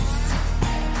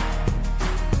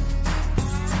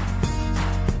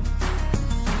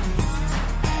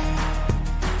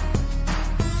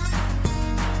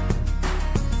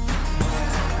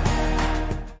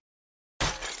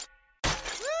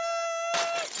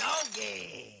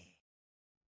Doggy.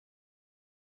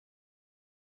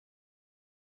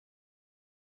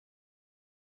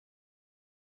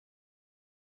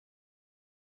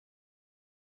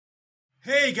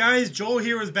 Hey guys, Joel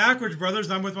here with Backwoods Brothers.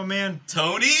 I'm with my man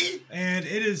Tony, and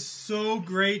it is so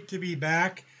great to be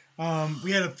back.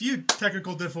 We had a few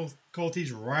technical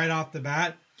difficulties right off the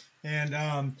bat, and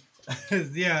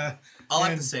yeah. all I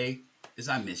have to say is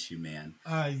I miss you, man.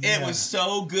 Yeah. It was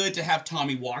so good to have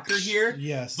Tommy Walker here.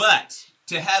 Yes. But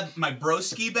to have my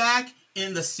broski back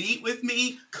in the seat with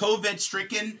me, COVID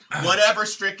stricken, whatever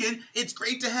stricken, it's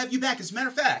great to have you back. As a matter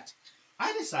of fact,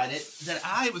 I decided that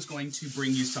I was going to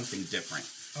bring you something different.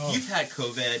 Oh. You've had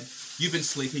COVID. You've been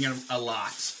sleeping a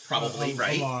lot, probably,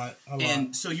 right? A lot.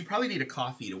 And so you probably need a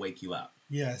coffee to wake you up.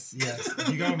 Yes.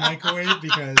 You got a microwave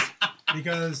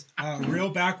because real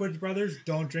Backwoods Brothers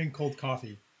don't drink cold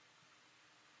coffee.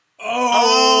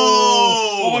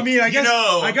 Oh! I mean, I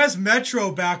guess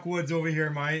Metro Backwoods over here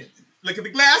might. Look at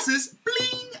the glasses.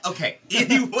 Bling! Okay.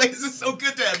 Anyways, it's so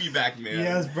good to have you back, man.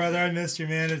 Yes, brother. I missed you,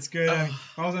 man. It's good. I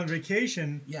was on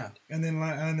vacation. Yeah. And then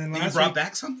last you brought week,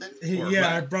 back something?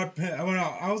 I brought.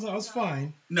 I was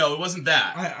fine. No, it wasn't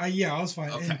that. I was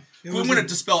fine. Okay. We want to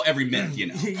dispel every myth, you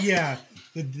know. Yeah.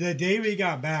 The day we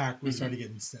got back, we started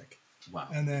getting sick. Wow.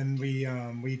 And then we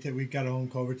got a home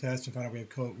COVID test and found out we had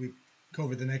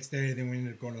COVID the next day. Then we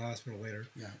ended up going to the hospital later.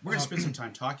 Yeah. We're gonna spend some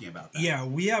time talking about that. Yeah,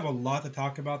 we have a lot to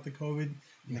talk about the COVID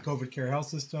and the COVID care health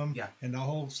system. Yeah. And the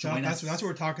whole stuff. That's what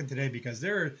we're talking today because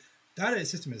that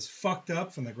system is fucked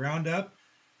up from the ground up,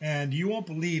 and you won't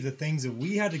believe the things that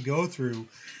we had to go through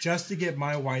just to get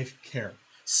my wife care.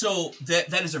 So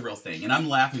that is a real thing, and I'm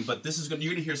laughing, but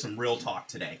you're gonna hear some real talk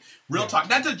today. Real talk.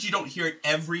 Not that you don't hear it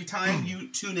every time you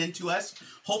tune into us.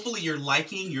 Hopefully, you're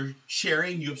liking, you're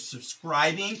sharing, you're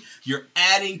subscribing, you're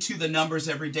adding to the numbers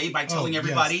every day by telling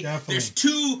everybody there's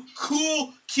two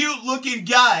cool, cute-looking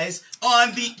guys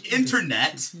on the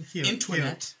internet.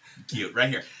 Cute, right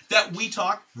here. That we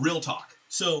talk real talk.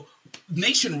 So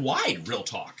nationwide, real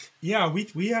talk. Yeah,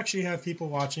 we actually have people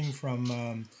watching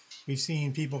from. We've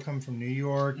seen people come from New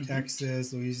York,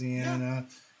 Texas, Louisiana,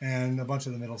 and a bunch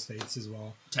of the middle states as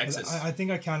well. Texas. I think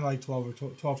I counted like 12,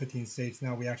 15 states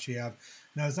now we actually have.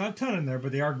 Now, it's not a ton in there,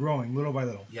 but they are growing little by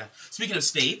little. Yeah. Speaking of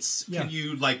states, can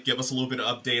you give us a little bit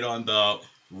of update on the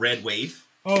red wave?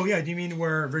 Oh, yeah. Do you mean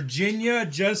where Virginia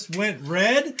just went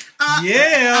red?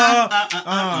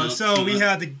 Yeah. So we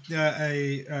had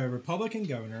a Republican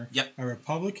governor, a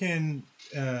Republican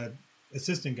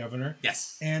assistant governor,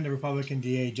 and a Republican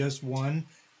DA just won,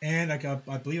 and I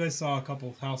believe I saw a couple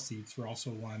of House seats were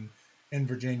also won in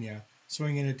Virginia,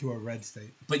 swinging it to a red state.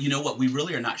 But you know what? We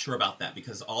really are not sure about that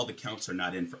because all the counts are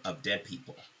not in of dead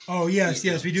people. Oh yes,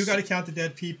 we do got to count the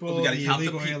dead people, we the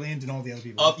illegal aliens, and all the other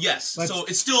people. Yes, so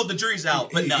it's still the jury's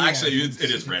out, but no, actually it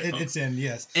is red. It's in,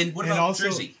 yes. And what about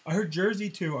Jersey? I heard Jersey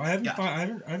too. I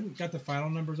haven't got the final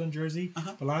numbers on Jersey,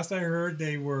 but last I heard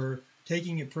they were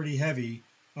taking it pretty heavy.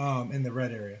 In the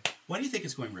red area. Why do you think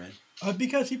it's going red?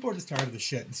 Because people are just tired of the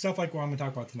shit and stuff like what I'm going to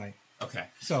talk about tonight. Okay.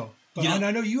 So, and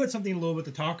I know you had something a little bit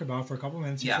to talk about for a couple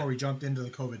minutes before we jumped into the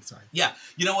COVID side. Yeah.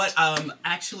 You know what?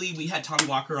 Actually, we had Tommy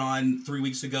Walker on 3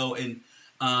 weeks ago, and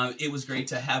it was great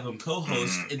to have him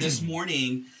co-host. This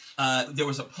morning, there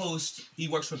was a post. He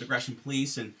works for the Gresham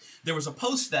Police, and there was a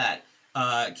post that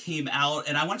came out,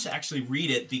 and I want to actually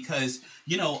read it because,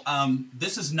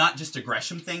 this is not just a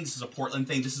Gresham thing. This is a Portland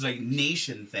thing. This is a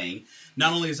nation thing.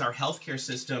 Not only is our healthcare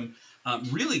system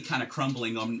really kind of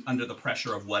crumbling under the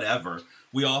pressure of whatever,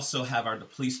 we also have the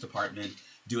police department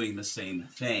doing the same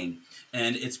thing.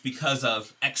 And it's because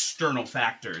of external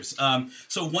factors.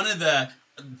 So one of the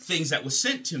things that was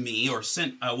sent to me or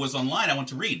was online, I want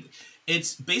to read.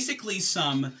 It's basically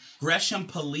some Gresham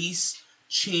police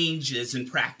changes and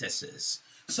practices.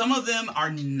 Some of them are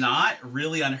not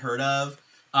really unheard of,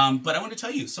 but I want to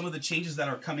tell you some of the changes that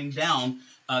are coming down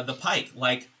the pike,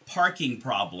 like parking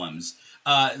problems.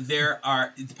 There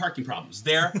are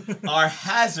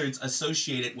hazards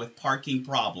associated with parking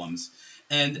problems,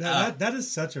 and that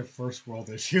is such a first world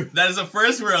issue. That is a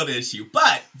first world issue,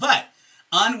 but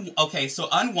so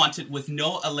unwanted with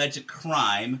no alleged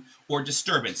crime or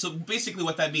disturbance. So basically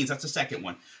what that means, that's the second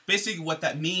one. Basically what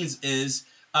that means is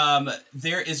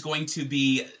there is going to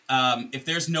be, if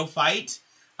there's no fight,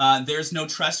 there's no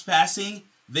trespassing,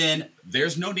 then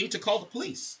there's no need to call the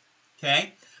police.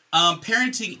 Okay?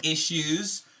 Parenting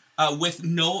issues with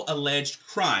no alleged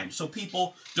crime. So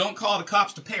people don't call the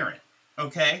cops to parent.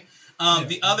 Okay?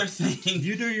 The other thing...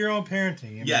 You do your own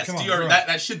parenting. I mean, yes,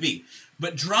 that should be.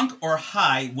 But drunk or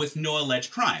high with no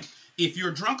alleged crime. If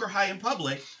you're drunk or high in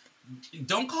public,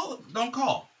 don't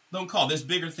call. Don't call. There's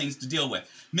bigger things to deal with.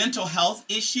 Mental health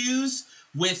issues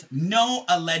with no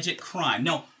alleged crime.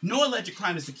 No alleged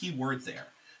crime is the key word there.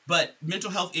 But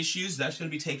mental health issues, that's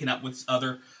going to be taken up with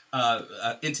other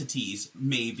entities,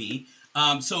 maybe.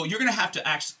 So you're going to have to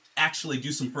actually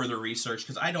do some further research,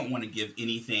 because I don't want to give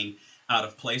anything out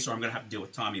of place, or I'm going to have to deal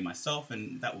with Tommy myself,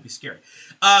 and that will be scary.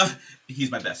 He's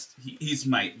my best. He's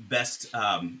my best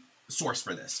source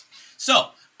for this.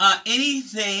 So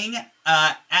anything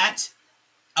at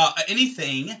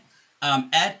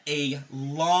a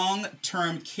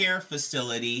long-term care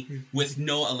facility with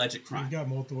no alleged crime. We've got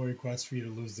multiple requests for you to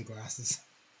lose the glasses.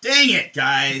 Dang it,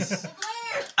 guys!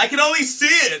 I can only see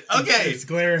it. Okay, it's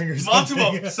glaring or something.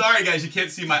 Multiple. Sorry, guys, you can't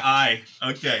see my eye.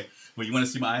 Okay. Well, you want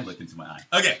to see my eye? Look into my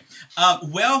eye. Okay.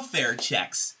 Welfare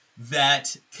checks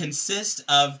that consist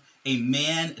of a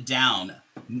man down.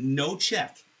 No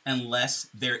check unless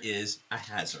there is a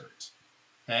hazard.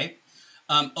 Okay.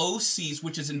 OCs,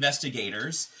 which is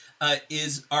investigators,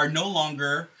 are no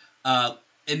longer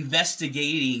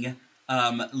investigating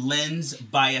lens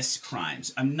bias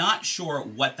crimes. I'm not sure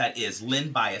what that is,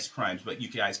 lens bias crimes, but you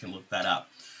guys can look that up.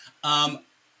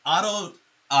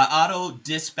 Auto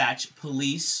dispatch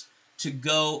police to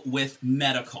go with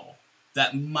medical.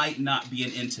 That might not be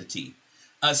an entity.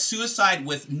 Suicide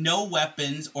with no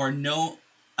weapons or no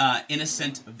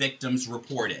innocent victims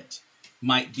reported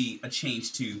might be a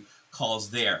change to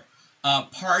calls there.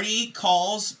 Party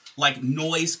calls like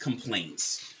noise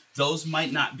complaints. Those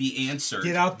might not be answered.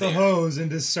 Get out the hose and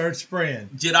just start spraying.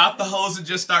 Get out the hose and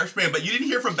just start spraying. But you didn't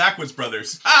hear from Backwoods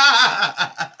Brothers.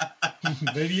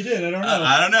 Maybe you did. I don't know.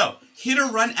 I don't know. Hit or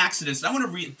run accidents. I want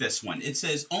to read this one. It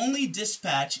says only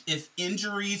dispatch if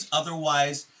injuries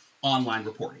otherwise online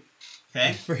reporting.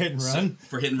 Okay? For hit and run?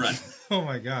 For hit and run. Oh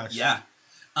my gosh. Yeah.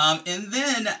 And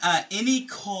then any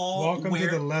call Welcome to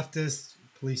the leftist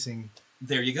policing.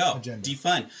 There you go. Agenda.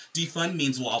 Defund. Defund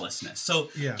means lawlessness. So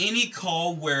any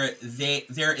call where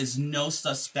there is no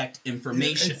suspect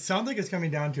information. It sounds like it's coming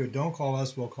down to it. Don't call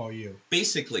us, we'll call you.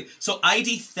 Basically. So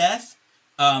ID theft,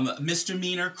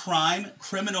 misdemeanor crime,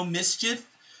 criminal mischief,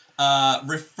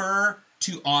 refer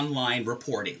to online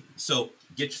reporting. So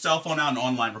get your cell phone out and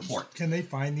online report. Can they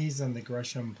find these on the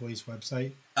Gresham Police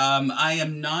website? I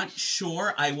am not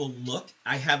sure. I will look.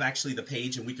 I have actually the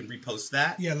page, and we can repost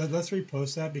that. Yeah, let's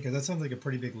repost that, because that sounds like a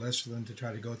pretty big list for them to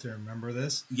try to go through and remember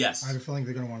this. Yes. I have a feeling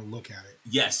they're going to want to look at it.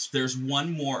 Yes, there's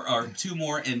one more or two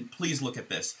more, and please look at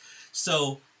this.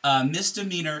 So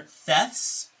misdemeanor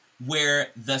thefts where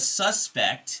the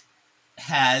suspect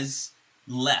has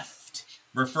left.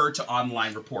 Refer to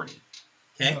online reporting.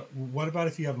 Okay. What about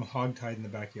if you have them hog-tied in the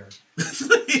backyard?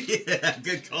 Yeah,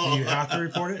 good call. Do you have to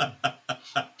report it?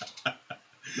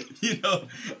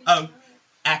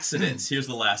 Accidents. Here's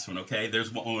the last one, okay?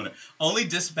 There's one. Only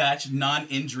dispatch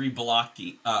non-injury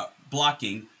blocking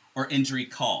or injury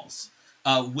calls.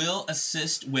 Will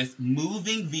assist with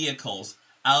moving vehicles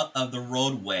out of the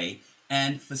roadway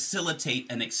and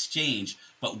facilitate an exchange,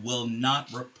 but will not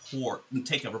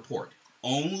take a report.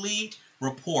 Only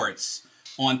reports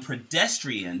on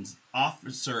pedestrians,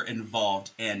 officer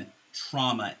involved, and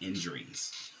trauma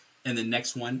injuries. And the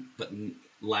next one, but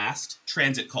last,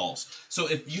 transit calls. So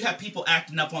if you have people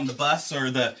acting up on the bus or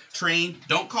the train,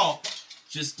 don't call.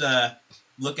 Just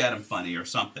look at them funny or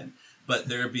something. But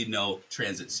there will be no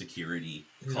transit security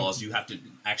calls. You have to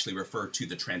actually refer to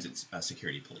the transit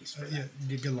security police for that.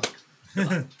 Yeah, good luck.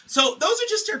 So those are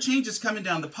just our changes coming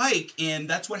down the pike, and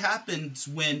that's what happens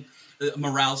when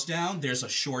morale's down. There's a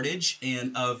shortage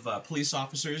of police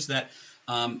officers that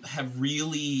have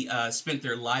really spent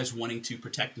their lives wanting to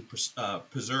protect and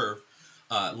preserve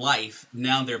life.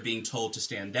 Now they're being told to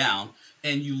stand down,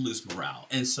 and you lose morale.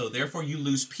 And so therefore you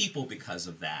lose people because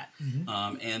of that.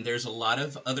 Mm-hmm. And there's a lot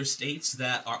of other states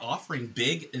that are offering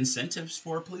big incentives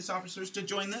for police officers to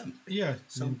join them. Yeah,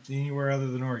 so anywhere other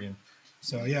than Oregon.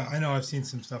 So yeah, I know I've seen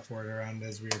some stuff for it around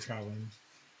as we were traveling.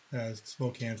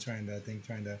 Spokane's trying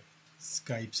to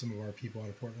Skype some of our people out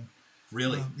of Portland.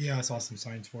 Really? Yeah, I saw some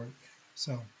signs for it.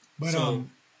 So, but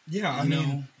yeah, I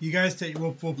mean, you guys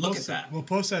we'll post that. We'll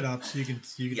post that up so you can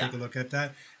take a look at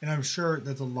that. And I'm sure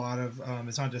there's a lot of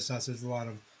it's not just us. There's a lot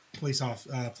of police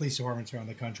departments around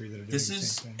the country that are doing this the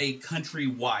is same thing. A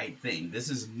countrywide thing. This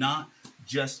is not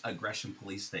just a Gresham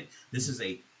police thing. This is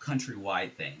a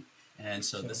countrywide thing. And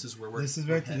so this is where we're this is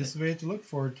what you have to look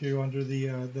forward to under the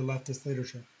leftist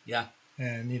leadership. Yeah.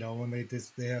 And when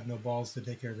they have no balls to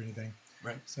take care of anything.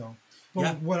 Right. So,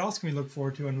 what else can we look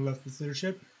forward to under leftist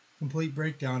leadership? Complete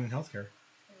breakdown in healthcare.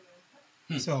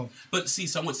 So, but see,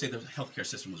 some would say the healthcare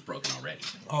system was broken already.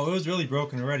 Oh, it was really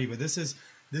broken already. But this is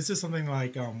something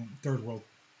like third world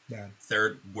Bad.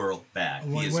 Third world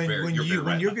bad. When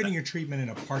you're getting your treatment in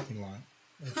a parking lot,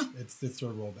 it's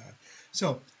third world bad.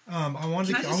 So I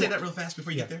wanted. Can I just say that real fast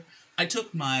before you get there? I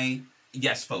took my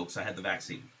folks. I had the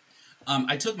vaccine.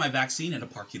 I took my vaccine in a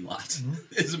parking lot.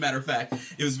 Mm-hmm. As a matter of fact,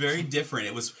 it was very different.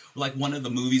 It was like one of the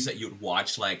movies that you'd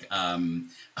watch, like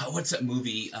what's that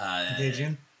movie?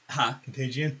 Contagion. Huh?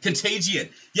 Contagion.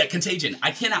 Yeah, Contagion.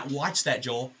 I cannot watch that,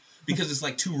 Joel, because it's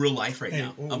like too real life right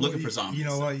now. I'm looking for zombies. You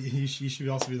know what? You should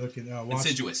also be looking.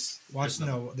 Insidious. There's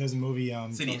a movie.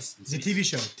 Insidious. It's a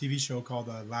TV show called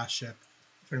Last Ship.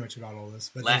 Pretty much about all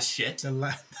this. But last shit? The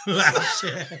last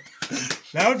ship.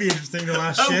 That would be interesting. The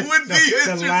last ship. Would be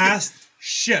interesting. The last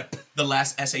ship. The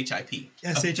last SHIP.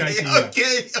 SHIP.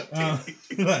 Okay.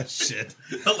 Last shit.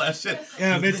 The last shit.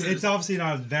 Yeah, but it's obviously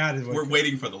not as bad as what... We're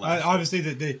waiting for the last obviously,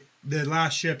 the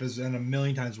last ship is a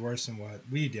million times worse than what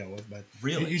we deal with, but...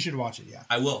 Really? You should watch it, yeah.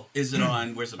 I will. Is it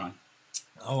on... Where's it on?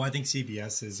 Oh, I think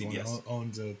CBS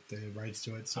owns the rights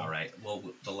to it. So. All right. Well,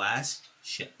 the last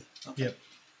ship. Okay. Yep.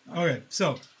 Okay,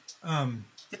 so...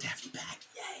 Good to have you back.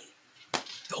 Yay.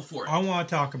 Go for it. I want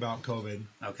to talk about COVID.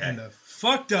 Okay. And the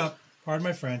fucked up, pardon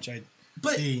my French,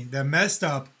 the messed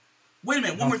up... Wait a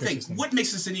minute, one more thing. System. What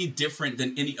makes this any different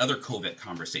than any other COVID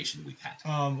conversation we've had?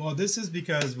 Well, this is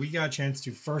because we got a chance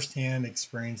to firsthand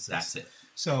experience this. That's it.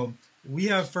 So... we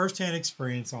have firsthand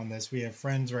experience on this. We have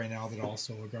friends right now that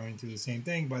also are going through the same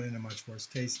thing, but in a much worse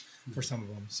case for some of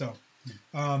them. So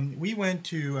we went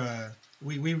to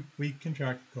we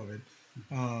contracted COVID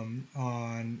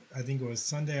on, I think it was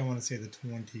Sunday. I want to say the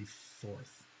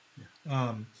 24th.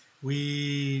 Yeah.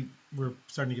 We were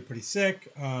starting to get pretty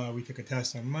sick. We took a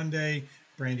test on Monday.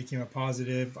 Brandy came up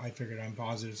positive. I figured I'm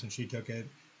positive since she took it.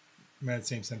 We had the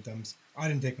same symptoms. I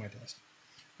didn't take my test.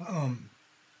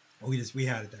 We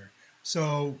had it there.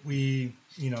 So we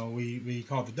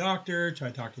called the doctor,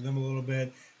 tried to talk to them a little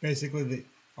bit. Basically,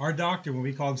 our doctor, when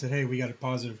we called and said, hey, we got a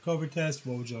positive COVID test,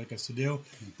 what would you like us to do?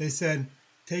 They said,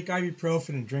 take ibuprofen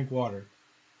and drink water.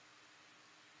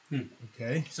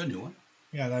 Okay. It's a new one.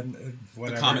 Yeah, that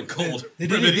whatever. The common cold. They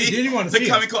didn't want to see us. The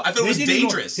common cold. I thought it was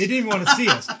dangerous. They didn't want to see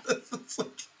us.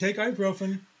 Take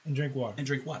ibuprofen and drink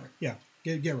water. Yeah,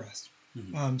 get rest.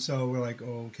 Mm-hmm. So we're like,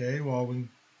 okay, well, we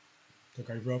took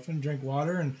ibuprofen, drink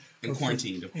water, and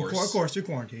quarantined, of course. Of course, through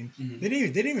quarantine. Mm-hmm. They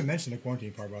didn't even mention the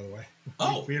quarantine part, by the way.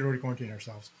 Oh, we had already quarantined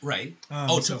ourselves. Right.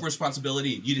 Took responsibility.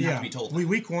 You didn't have to be told.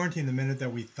 We quarantined the minute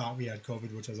that we thought we had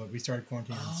COVID, which was we started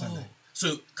quarantining on Sunday.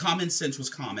 So common sense was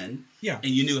common. Yeah.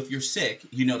 And you knew if you're sick,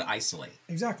 you know to isolate.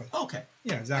 Exactly. Okay.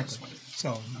 Yeah, exactly.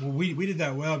 So we did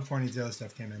that well before any of the other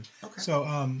stuff came in. Okay. So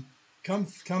come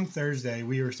Thursday,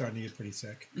 we were starting to get pretty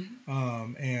sick,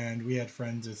 and we had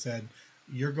friends that said,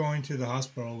 you're going to the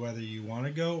hospital whether you want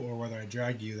to go or whether I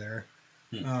drag you there.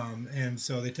 And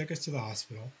so they took us to the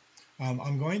hospital.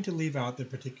 I'm going to leave out the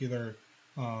particular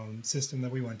system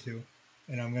that we went to,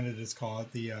 and I'm going to just call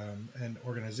it an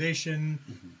organization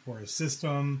or a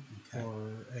system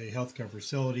or a healthcare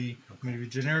facility. Okay. I'm going to be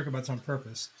generic about some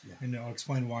purpose, and I'll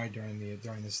explain why during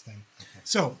this thing. Okay.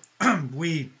 So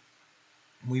we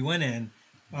went in.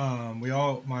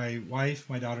 My wife,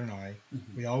 my daughter, and I,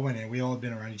 we all went in. We all had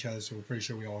been around each other, so we're pretty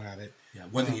sure we all had it. Yeah.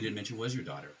 One thing you didn't mention was your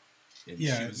daughter.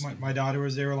 My daughter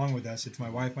was there along with us. It's my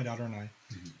wife, my daughter, and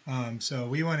I. So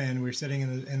we went in. We were sitting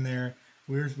in there.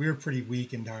 We were pretty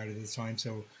weak and tired at this time.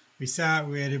 So we sat.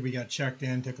 We waited. We got checked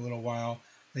in. Took a little while.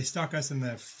 They stuck us in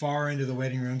the far end of the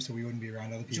waiting room so we wouldn't be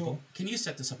around other people. Joel, can you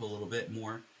set this up a little bit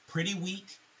more? Pretty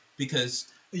weak, because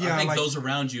I think those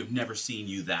around you have never seen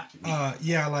you that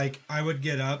weak. I would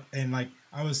get up and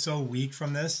I was so weak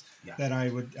from this that I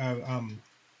would.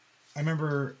 I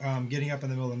remember getting up in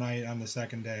the middle of the night on the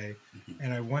second day,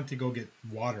 and I went to go get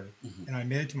water, and I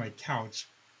made it to my couch,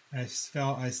 and I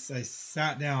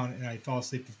sat down and I fell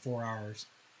asleep for 4 hours.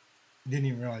 Didn't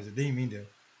even realize it. Didn't mean to,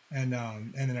 and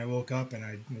then I woke up and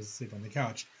I was asleep on the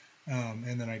couch,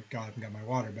 and then I got up and got my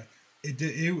water. But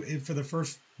it for the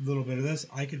first little bit of this,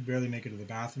 I could barely make it to the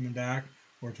bathroom and back,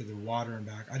 or to the water and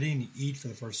back. I didn't eat for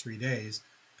the first 3 days.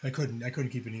 I couldn't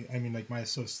keep any. I mean, I was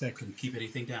so sick. Couldn't keep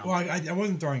anything down. Well, I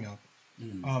wasn't throwing up.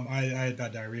 I had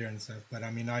bad diarrhea and stuff, but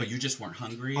I mean, But you just weren't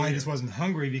hungry. I just wasn't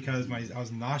hungry because I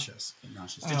was nauseous.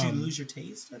 Did you lose your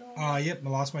taste at all? Yep, I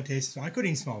lost my taste. I couldn't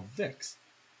even smell Vicks.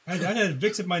 I had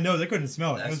Vicks in my nose. I couldn't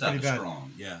smell it. It was pretty bad.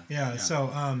 Strong. Yeah.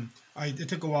 So it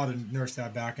took a while to nurse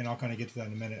that back, and I'll kind of get to that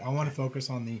in a minute. I want to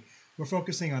focus on we're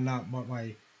focusing on not what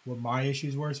my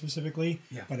issues were specifically,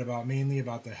 but mainly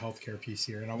about the healthcare piece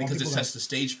here. And because it sets the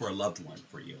stage for a loved one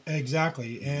for you.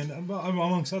 Exactly, and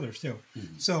amongst others too.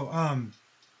 So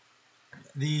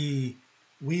we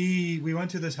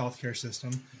went to this healthcare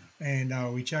system,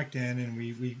 And we checked in, and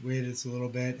we waited just a little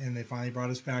bit, and they finally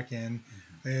brought us back in.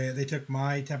 They took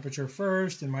my temperature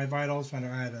first and my vitals. Found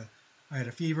out I had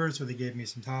a fever, so they gave me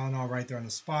some Tylenol right there on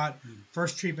the spot.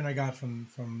 First treatment I got from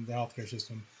the healthcare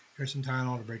system. Here's some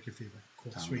Tylenol to break your fever.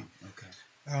 Cool, Tylenol. Sweet. Okay.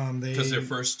 Because their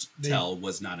first tell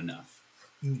was not enough.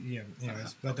 Yeah.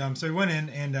 Anyways, but so we went in,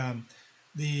 and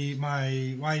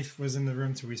my wife was in the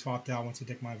room, so we swapped out once they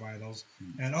took my vitals.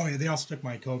 And they also took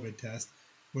my COVID test,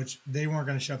 which they weren't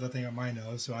going to shove that thing up my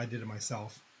nose, so I did it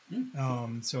myself.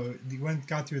 So we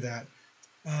got through that,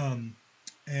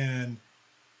 and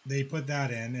they put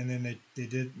that in, and then they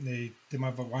did my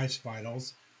wife's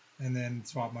vitals, and then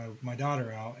swapped my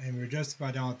daughter out, and we were just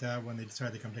about done with that when they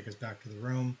decided to come take us back to the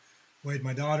room. Weighed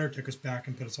my daughter, took us back,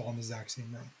 and put us all in the exact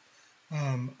same room.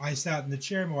 I sat in the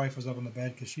chair. My wife was up on the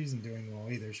bed because she isn't doing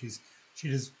well either. She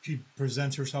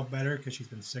presents herself better because she's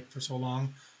been sick for so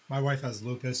long. My wife has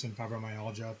lupus and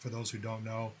fibromyalgia. For those who don't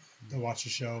know, they'll watch the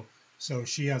show. So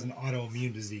she has an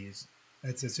autoimmune disease.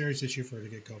 It's a serious issue for her to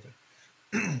get COVID.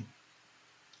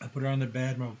 I put her on the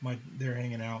bed. They're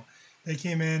hanging out. They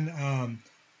came in.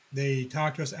 They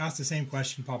talked to us, asked the same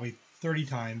question probably 30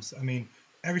 times. I mean,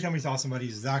 every time we saw somebody,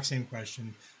 exact same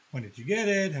question. When did you get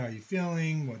it? How are you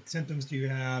feeling? What symptoms do you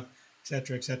have? Et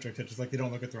cetera, et cetera, et cetera. It's like they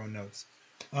don't look at their own notes.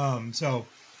 So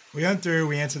we went through.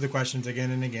 We answered the questions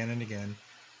again and again and again.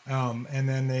 And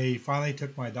then they finally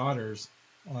took my daughter's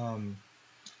COVID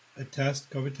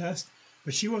test,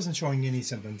 but she wasn't showing any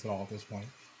symptoms at all at this point.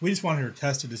 We just wanted her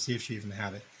tested to see if she even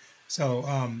had it. So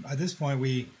at this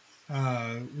point,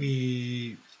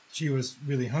 she was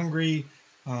really hungry.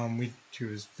 She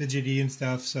was fidgety and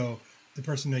stuff. So the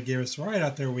person that gave us the ride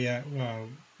out there, we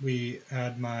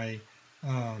had my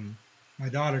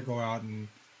daughter go out and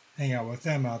hang out with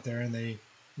them out there, and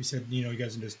we said, you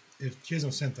guys can just, if she has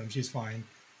no symptoms, she's fine.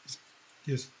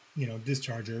 Just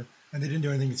discharge her. And they didn't do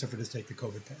anything except for just take the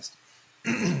COVID test.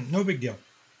 No big deal.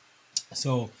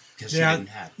 So because she didn't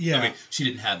have, she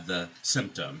didn't have the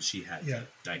symptoms. She had the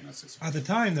diagnosis. At the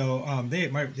time, though,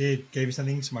 they gave me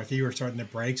something, so my fever was starting to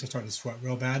break, so I started to sweat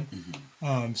real bad.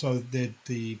 So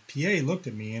the PA looked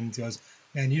at me and goes,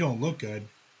 "Man, you don't look good.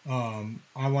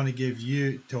 I want to give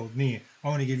you," told me, "I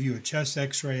want to give you a chest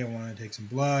X-ray. I want to take some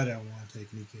blood. I want to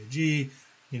take an EKG."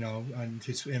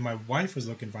 And my wife was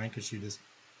looking fine because she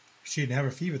didn't have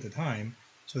a fever at the time,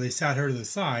 so they sat her to the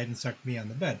side and stuck me on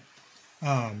the bed.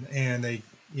 And they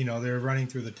were running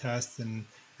through the tests and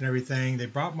everything. They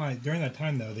brought during that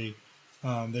time though,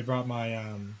 they brought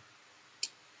my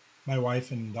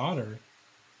wife and daughter.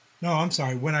 No, I'm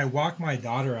sorry. When I walked my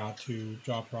daughter out to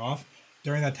drop her off,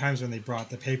 during that time is when they brought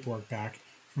the paperwork back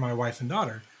for my wife and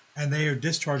daughter, and they are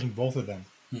discharging both of them.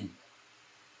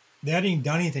 They hadn't even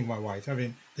done anything to my wife. I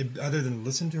mean, other than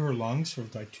listen to her lungs for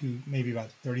like maybe about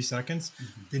 30 seconds,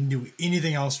 didn't do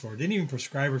anything else for her. Didn't even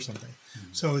prescribe her something.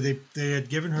 So they had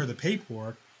given her the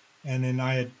paperwork, and then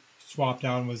I had swapped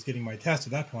out and was getting my test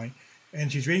at that point.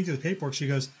 And she's reading through the paperwork. She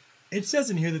goes, "It says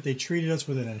in here that they treated us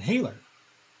with an inhaler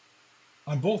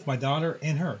on both my daughter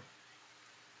and her.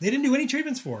 They didn't do any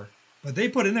treatments for her, but they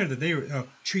put in there that they were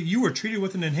you were treated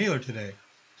with an inhaler today.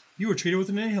 You were treated with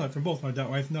an inhaler for both my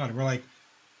wife and daughter." We're like,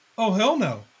 "Oh, hell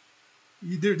no.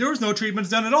 There was no treatments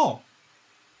done at all."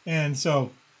 And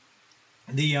so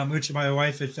which my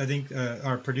wife, I think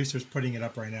our producer's putting it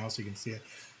up right now so you can see it.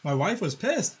 My wife was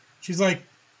pissed. She's like,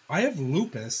 "I have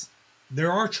lupus.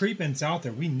 There are treatments out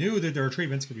there. We knew that there are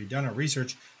treatments because we've done our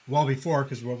research well before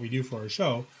because of what we do for our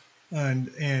show.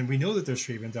 And we know that there's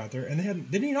treatments out there, and they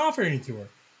didn't even offer any to her.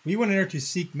 We went in there to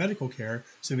seek medical care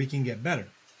so we can get better."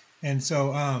 And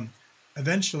so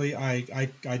eventually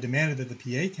I demanded that the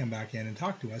PA come back in and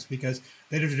talk to us because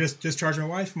they just discharged my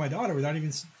wife and my daughter without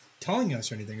even telling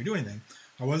us or anything or doing anything.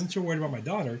 I wasn't so worried about my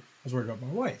daughter. I was worried about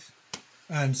my wife.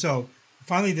 And so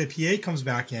finally the PA comes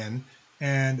back in,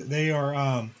 and they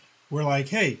are, we're like,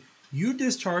 "Hey, you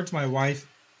discharged my wife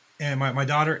and my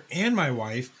daughter and my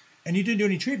wife, and you didn't do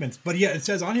any treatments. But yet it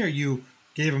says on here you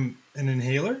gave them an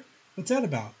inhaler. What's that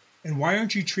about? And why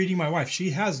aren't you treating my wife?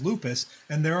 She has lupus,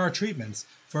 and there are treatments.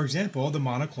 For example, the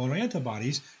monoclonal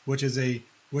antibodies, which is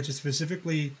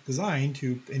specifically designed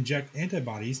to inject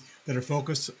antibodies that are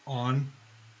focused on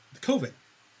COVID.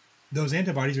 Those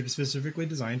antibodies are specifically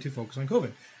designed to focus on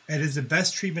COVID. It is the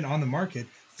best treatment on the market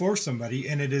for somebody,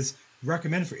 and it is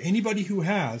recommended for anybody who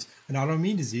has an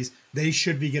autoimmune disease. They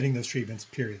should be getting those treatments,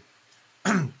 period."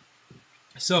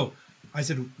 So I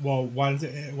said, "Well, why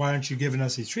aren't you giving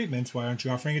us these treatments? Why aren't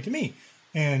you offering it to me?"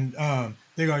 And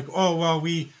they're like, "Oh, well,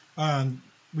 we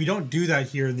don't do that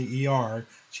here in the ER."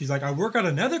 She's like, "I work at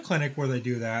another clinic where they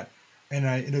do that, and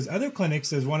in those other clinics,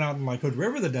 there's one out in like Hood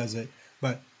River that does it,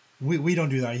 but we don't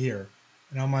do that here."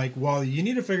 And I'm like, well, you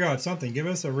need to figure out something. Give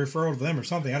us a referral to them or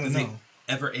something. I don't know. Did they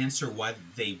ever answer why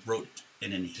they wrote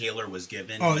an inhaler was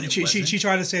given? Oh, she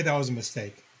tried to say that was a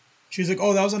mistake. She's like,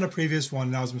 oh, that was on a previous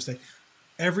one. That was a mistake.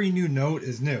 Every new note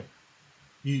is new.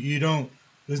 You don't.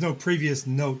 There's no previous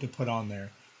note to put on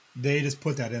there. They just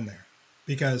put that in there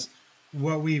because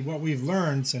what we've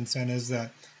learned since then is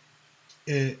that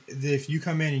if you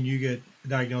come in and you get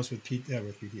diagnosed with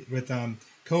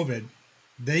COVID,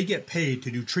 they get paid to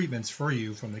do treatments for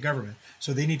you from the government.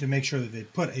 So they need to make sure that they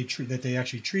put that they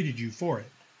actually treated you for it.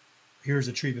 Here's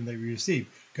a treatment that you received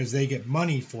because they get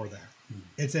money for that.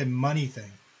 It's a money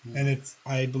thing, and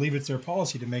I believe it's their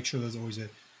policy to make sure there's always a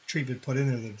treatment put in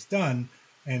there that's done.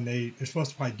 And they're supposed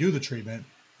to probably do the treatment.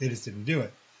 They just didn't do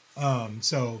it.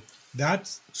 So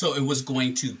it was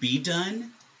going to be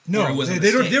done. No,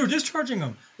 they were discharging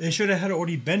them. They should have had it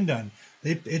already been done.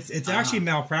 It's actually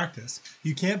malpractice.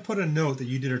 You can't put a note that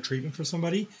you did a treatment for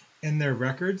somebody in their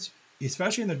records,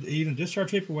 especially in the even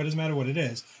discharge paper. What doesn't matter what it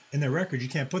is in their records. You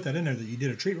can't put that in there that you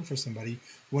did a treatment for somebody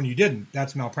when you didn't.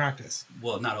 That's malpractice.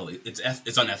 Well, not only it's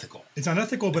unethical. It's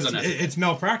unethical, but it's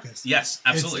malpractice. Yes,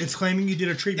 absolutely. It's claiming you did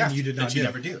a treatment you did not. That you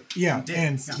never do. Yeah,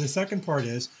 the second part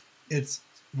is it's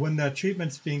when that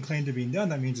treatment's being claimed to be done.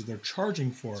 That means that they're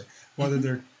charging for it. Whether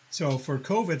they're so for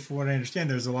COVID, for what I understand,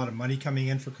 there's a lot of money coming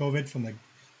in for COVID from the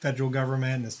federal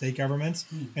government and the state governments,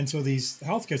 and so these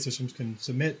healthcare systems can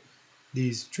submit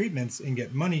these treatments and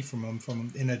get money from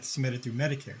them, and it's submitted through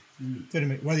Medicare.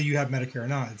 Whether you have Medicare or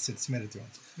not, it's submitted to them.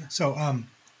 Yeah. So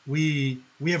we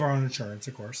have our own insurance,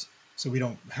 of course, so we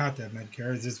don't have to have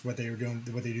Medicare. It's just what they were doing,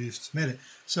 what they do is submit it.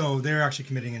 So they're actually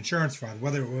committing insurance fraud.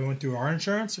 Whether we went through our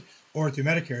insurance or through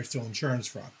Medicare, it's still insurance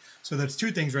fraud. So that's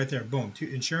two things right there. Boom,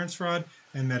 insurance fraud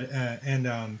and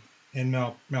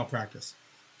malpractice.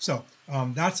 So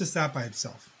that's just that by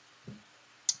itself.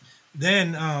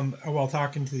 Then, while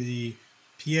talking to the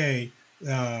PA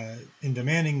in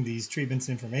demanding these treatments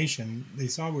information, they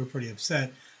saw we were pretty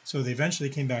upset. So they eventually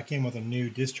came back in with a new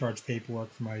discharge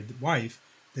paperwork for my wife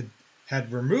that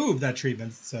had removed that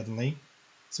treatment suddenly.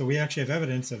 So we actually have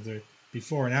evidence of the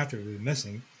before and after it was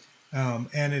missing.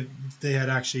 They had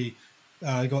actually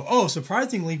go, oh,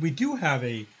 surprisingly, we do have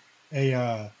a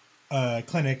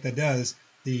clinic that does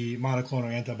the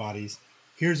monoclonal antibodies.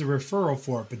 Here's a referral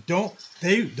for it, but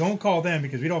don't call them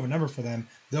because we don't have a number for them.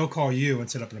 They'll call you and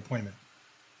set up an appointment.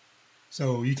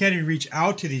 So you can't even reach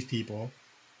out to these people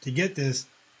to get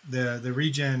the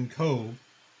Regen Co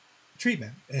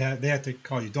treatment. They have to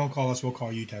call you. Don't call us. We'll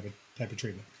call you type of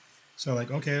treatment. So like,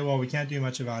 okay, well, we can't do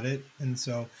much about it, and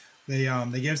so they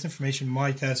gave us information.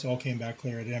 My tests all came back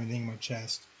clear. I didn't have anything in my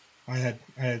chest. I had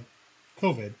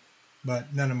COVID,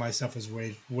 but none of my stuff was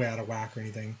way out of whack or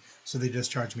anything. So they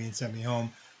discharged me and sent me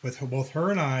home with both her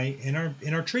and I in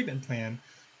our treatment plan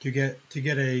to get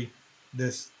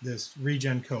this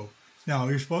Regen Co. Now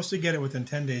you're supposed to get it within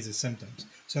 10 days of symptoms.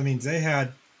 So it means they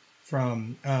had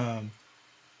from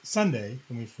Sunday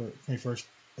when we first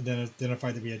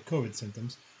identified that we had COVID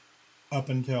symptoms up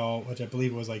until, which I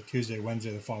believe was like Tuesday,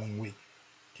 Wednesday the following week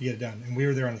to get it done. And we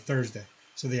were there on a Thursday.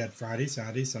 So they had Friday,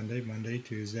 Saturday, Sunday, Monday,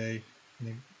 Tuesday, and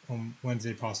then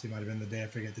Wednesday possibly might have been the day. I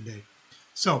forget the day.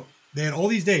 So they had all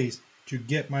these days to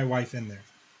get my wife in there.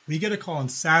 We get a call on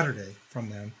Saturday from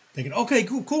them thinking, okay,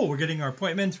 cool. We're getting our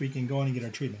appointments. We can go in and get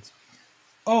our treatments.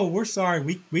 Oh, we're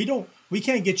sorry. We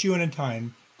can't get you in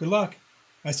time. Good luck.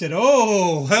 I said,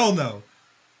 oh, hell no.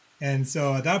 And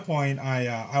so at that point,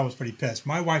 I was pretty pissed.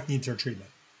 My wife needs her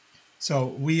treatment.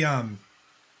 So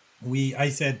I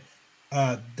said,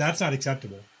 that's not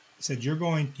acceptable. I said, you're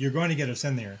going to get us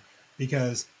in there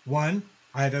because 1,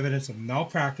 I have evidence of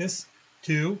malpractice.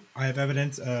 2, I have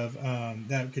evidence of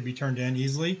that could be turned in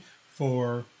easily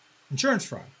for insurance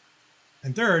fraud.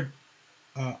 And 3rd,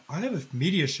 I have a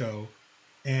media show,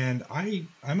 and I'm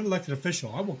an elected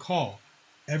official. I will call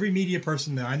every media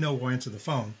person that I know will answer the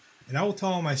phone, and I will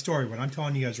tell them my story, what I'm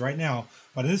telling you guys right now.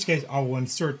 But in this case, I will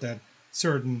insert that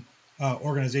certain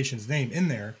organization's name in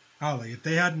there. If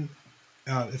they hadn't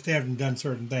done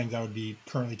certain things, I would be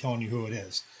currently telling you who it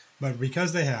is. But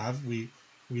because they have, we're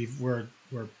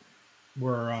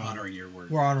honoring your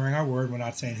word. We're honoring our word. We're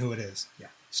not saying who it is. Yeah.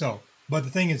 So, but the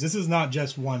thing is, this is not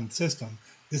just one system.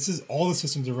 This is all the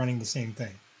systems are running the same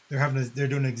thing. They're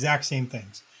doing the exact same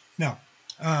things. Now,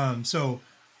 so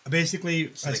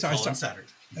basically, I started on Saturday.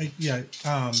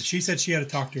 She said she had to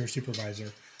talk to her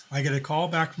supervisor. I get a call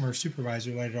back from her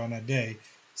supervisor later on that day.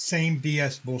 Same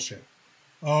BS bullshit.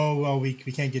 Oh, well, we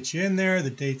can't get you in there, the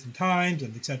dates and times,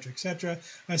 and et cetera, et cetera.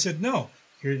 I said, no.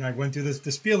 Here, and I went through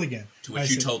the spiel again. To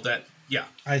which you told that, yeah.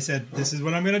 I said, this is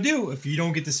what I'm going to do if you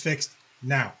don't get this fixed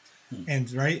now. And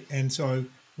so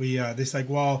they said,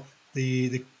 well,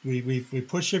 we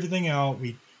pushed everything out.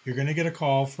 You're going to get a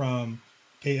call from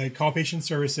call patient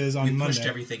services on Monday. We pushed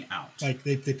everything out. Like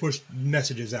they pushed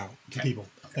messages out to people.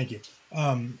 Okay. Thank you.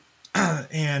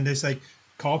 And it's like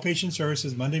call patient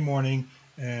services Monday morning,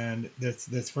 and that's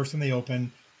the first time they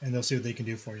open, and they'll see what they can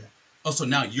do for you. Oh, so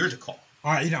now you're to call.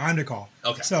 I'm to call.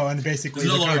 Okay. So and basically,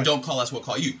 no longer don't call us. We'll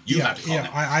call you. You have to call them.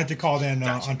 I have to call them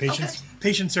on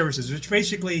patient services, which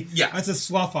basically that's a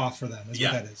slough off for them. Is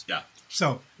what that is. Yeah.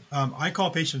 So I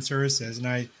call patient services, and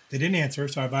they didn't answer,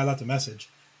 so I left a message,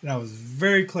 and I was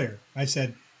very clear. I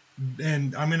said,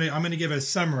 and I'm gonna give a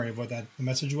summary of what the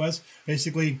message was.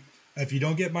 Basically, if you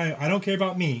don't get I don't care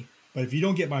about me, but if you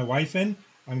don't get my wife in,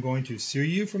 I'm going to sue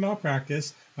you for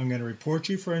malpractice. I'm going to report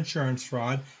you for insurance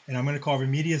fraud, and I'm going to call every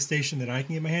media station that I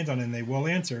can get my hands on, and they will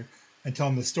answer and tell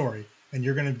them the story. And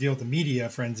you're going to deal with the media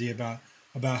frenzy about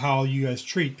how you guys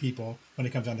treat people when it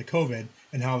comes down to COVID,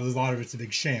 and how a lot of it's a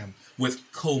big sham. With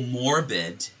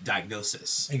comorbid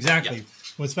diagnosis. Exactly. Yeah.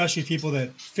 Well, especially people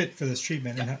that fit for this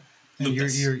treatment, and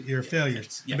you're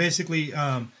failures. Yeah. Basically,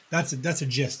 that's a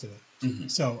gist of it. Mm-hmm.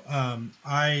 So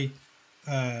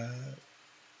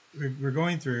we're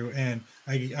going through, and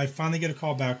I finally get a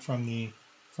call back from the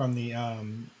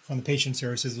patient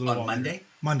services a little while later.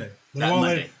 Monday. A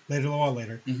little while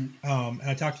later. Mm-hmm. And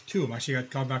I talked to two of them. Actually, I got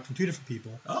a call back from two different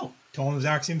people. Oh. Told them the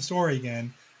exact same story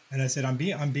again, and I said I was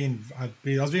being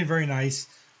very nice.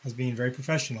 I was being very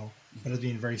professional, but I was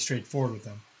being very straightforward with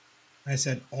them. And I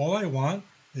said all I want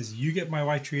is you get my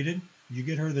wife treated. You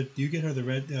get her the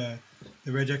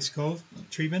Regex Cove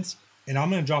treatments, and I'm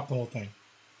going to drop the whole thing.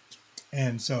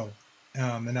 And so,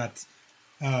 and that's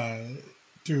I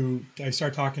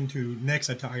started talking to next.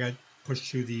 I got pushed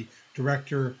to the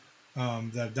director,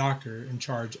 the doctor in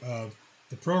charge of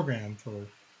the program for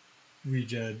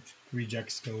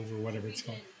Regex Cove or whatever it's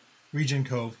called, Regen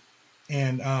Cove,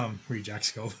 and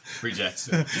Regex Cove,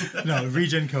 no,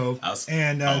 Regen Cove,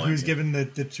 and who's given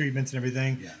the treatments and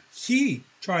everything. Yeah. He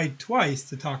tried twice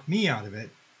to talk me out of it,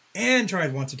 and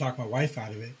tried once to talk my wife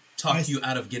out of it. Talk you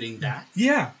out of getting that?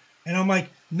 Yeah. And I'm like,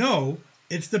 no,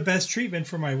 it's the best treatment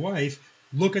for my wife.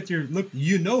 Look,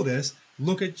 you know this.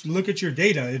 Look at your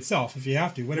data itself if you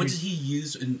have to. What did he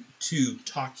use to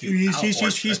talk you out?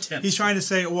 He's trying to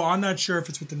say, well, I'm not sure if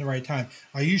it's within the right time.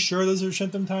 Are you sure those are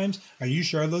symptom times? Are you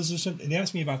sure those are symptom? And he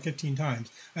asked me about 15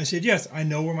 times. I said, yes, I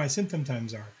know where my symptom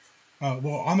times are.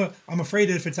 Well, I'm afraid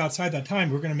that if it's outside that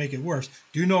time, we're going to make it worse.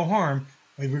 Do no harm.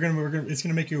 Like it's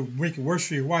going to make it worse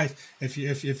for your wife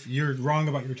if you're wrong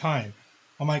about your time.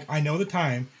 I'm like, I know the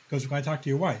time. He goes, can I talk to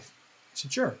your wife? I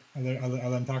said, sure. I let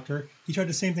him talk to her. He tried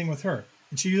the same thing with her.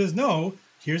 And she goes, no,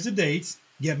 here's the dates.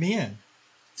 Get me in.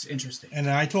 It's interesting. And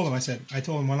I told him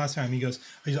one last time. He goes,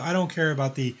 I don't care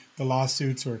about the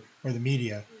lawsuits or the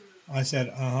media. I said,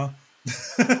 uh-huh.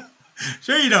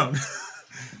 Sure you don't.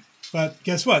 But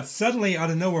guess what? Suddenly, out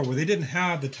of nowhere, where they didn't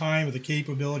have the time or the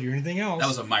capability or anything else. That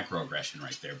was a microaggression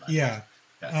right there. Yeah.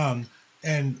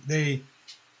 And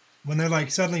when they're like,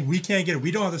 suddenly, we can't get it.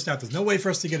 We don't have the staff. There's no way for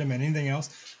us to get them in. Anything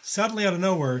else. Suddenly, out of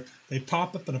nowhere, they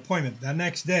pop up an appointment that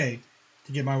next day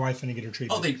to get my wife in and get her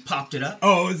treatment. Oh, they popped it up?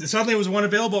 Oh, suddenly it was one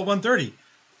available at 1:30.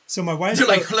 So my wife... They're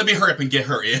like, let me hurry up and get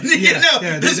her in.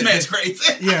 This man's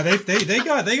crazy. Yeah, they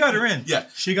got her in. Yeah.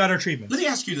 She got her treatment. Let me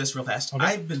ask you this real fast. Okay.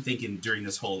 I've been thinking during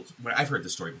this whole... Well, I've heard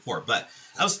this story before, but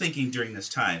I was thinking during this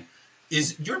time,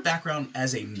 is your background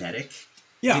as a medic,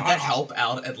 did that help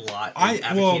out a lot in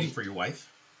advocating for your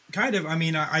wife? Kind of. I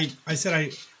mean, I've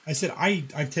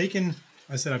taken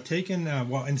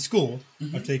in school,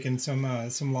 mm-hmm. I've taken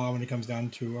some law when it comes down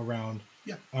to around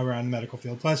the medical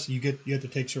field. Plus, you have to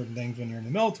take certain things when you're in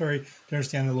the military to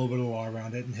understand a little bit of law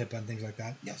around it and HIPAA and things like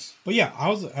that. Yes. But yeah, I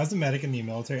was a medic in the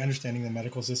military, understanding the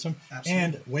medical system. Absolutely.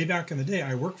 And way back in the day,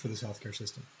 I worked for this healthcare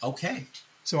system. Okay.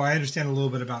 So I understand a little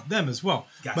bit about them as well.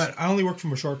 Gotcha. But I only worked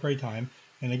for a short period of time.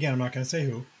 And again, I'm not going to say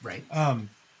who. Right.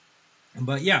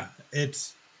 But yeah,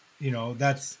 it's,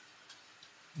 that's...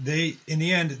 They in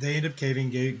the end they ended up caving,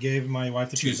 gave my wife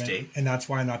the treatment, and that's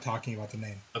why I'm not talking about the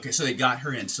name. Okay, so they got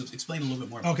her in. So explain a little bit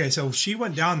more. Okay, so she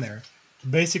went down there.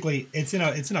 Basically, it's in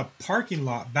a parking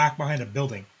lot back behind a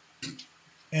building,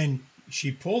 and she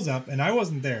pulls up, and I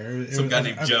wasn't there. Some guy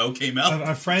named Joe came out.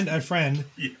 A friend of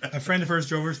hers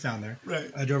drove us down there. Right.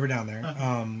 I drove her down there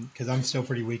because I'm still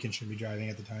pretty weak and shouldn't be driving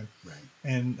at the time. Right.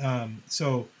 And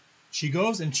so she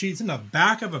goes and she's in the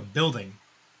back of a building.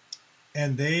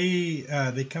 And they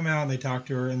come out and they talk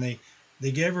to her and they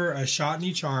give her a shot in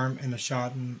each arm and a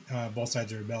shot in both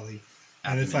sides of her belly,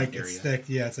 and it's like area. It's thick.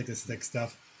 Yeah, it's like this thick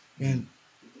stuff, and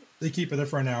they keep her there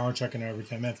for an hour, checking her every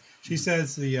 10 minutes. She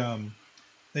says they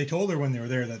told her when they were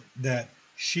there that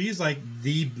she's like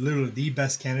literally the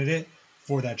best candidate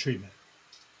for that treatment.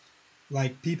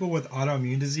 Like people with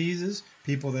autoimmune diseases,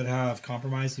 people that have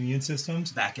compromised immune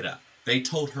systems. Back it up. They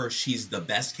told her she's the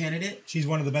best candidate? She's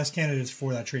one of the best candidates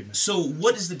for that treatment. So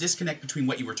what is the disconnect between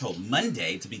what you were told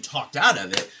Monday to be talked out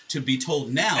of it to be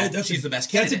told now she's the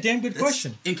best candidate? That's a damn good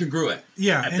question. Incongruent.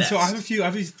 Yeah, and so I have a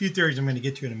few theories I'm going to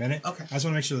get to in a minute. Okay. I just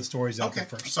want to make sure the story's out there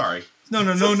first. Sorry. No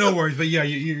worries. But yeah,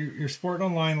 you're sporting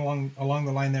online along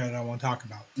the line there that I want to talk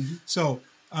about. Mm-hmm. So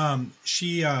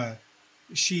she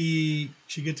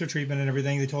gets her treatment and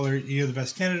everything. They told her you're the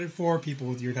best candidate for people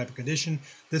with your type of condition.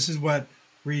 This is what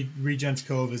Regen's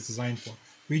Cove is designed for.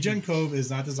 Regen Cove is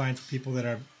not designed for people that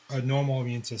have a normal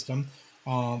immune system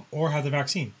or have the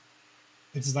vaccine.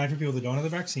 It's designed for people that don't have the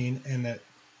vaccine and that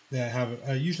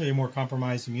have usually a more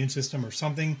compromised immune system or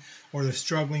something, or they're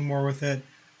struggling more with it.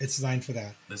 It's designed for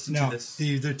that. Listen to this.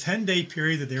 The 10-day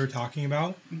period that they were talking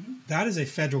about, that is a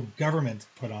federal government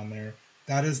put on there.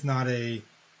 That is not a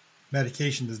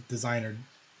medication design or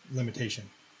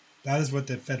limitation. That is what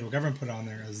the federal government put on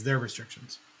there as their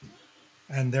restrictions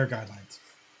and their guidelines.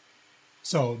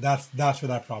 So that's where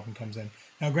that problem comes in.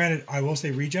 Now, granted, I will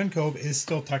say Regen Cove is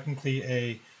still technically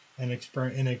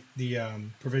the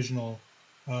provisional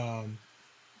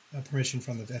permission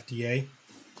from the FDA.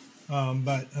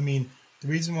 But I mean, the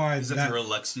reason why is that a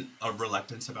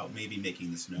reluctance about maybe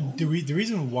making this known. The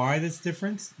reason why the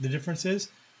difference is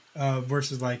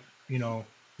versus like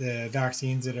the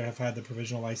vaccines that have had the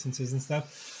provisional licenses and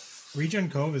stuff. Regen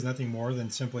Cove is nothing more than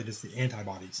simply just the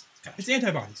antibodies. Gotcha. It's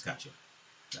antibodies. Gotcha.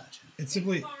 It's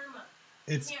simply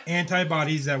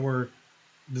antibodies that were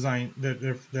designed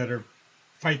that are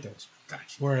fight those.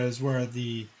 Gotcha. Whereas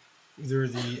the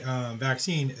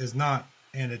vaccine is not,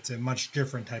 and it's a much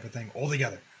different type of thing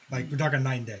altogether. Like we're talking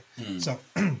 9 day. So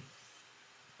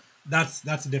that's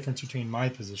the difference between my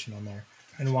position on there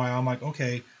and why I'm like,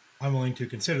 okay, I'm willing to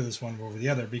consider this one over the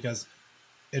other because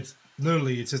it's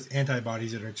just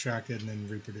antibodies that are extracted and then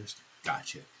reproduced.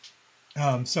 Gotcha.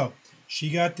 So she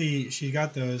got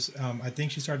those. I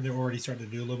think she already started to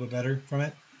do a little bit better from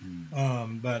it.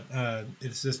 But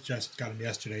it's just got them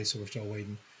yesterday, so we're still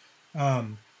waiting.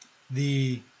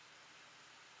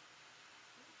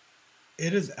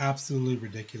 It is absolutely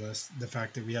ridiculous the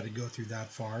fact that we had to go through that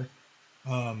far,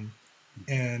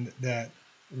 and that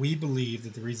we believe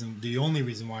that the only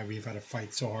reason why we've had to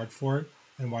fight so hard for it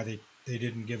and why they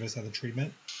didn't give us other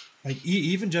treatment, like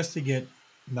even just to get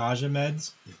nausea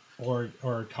meds or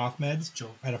cough meds,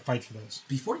 Joel, I had to fight for those.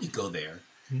 Before you go there,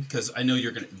 because I know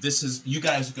you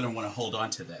guys are gonna want to hold on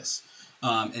to this,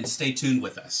 and stay tuned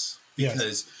with us.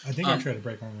 Because I think I tried to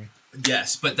break, aren't we?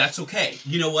 Yes, but that's okay.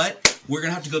 You know what? We're going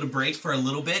to have to go to break for a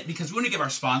little bit because we want to give our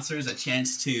sponsors a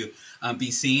chance to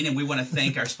be seen, and we want to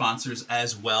thank our sponsors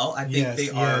as well. I think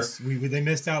they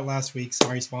missed out last week.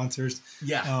 Sorry, sponsors.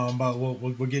 Yeah. But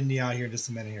we're getting you out here in just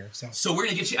a minute here. So we're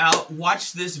going to get you out.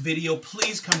 Watch this video.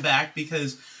 Please come back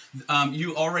because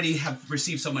you already have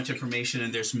received so much information,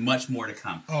 and there's much more to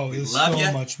come. Oh, there's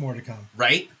so much more to come.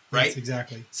 Right? Right? Yes,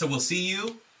 exactly. So we'll see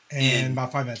you in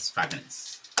about 5 minutes. 5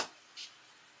 minutes.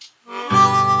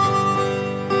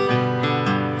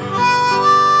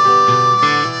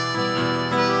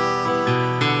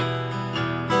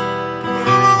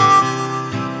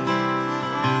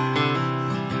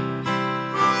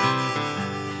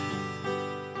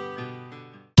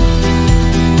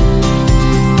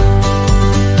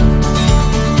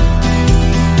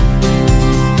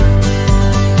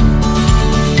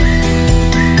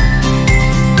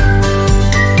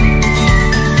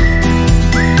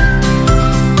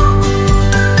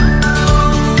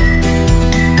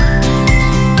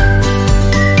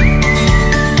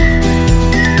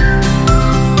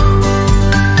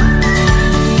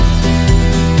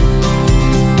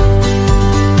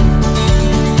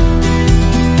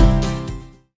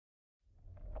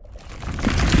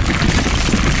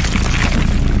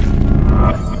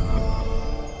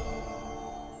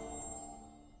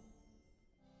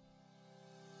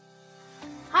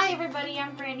 Hi everybody,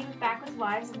 I'm Brandy with Backwoods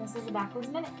Wives, and this is a Backwoods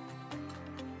Minute.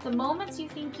 The moments you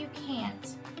think you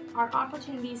can't are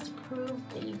opportunities to prove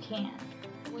that you can.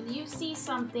 When you see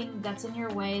something that's in your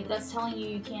way that's telling you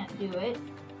you can't do it,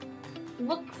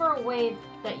 look for a way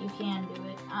that you can do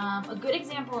it. A good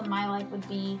example in my life would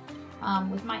be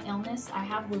with my illness. I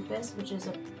have lupus, which is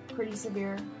a pretty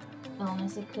severe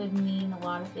illness. It could mean a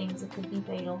lot of things. It could be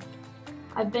fatal.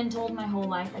 I've been told my whole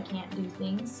life I can't do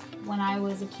things. When I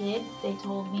was a kid, they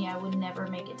told me I would never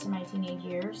make it to my teenage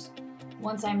years.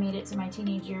 Once I made it to my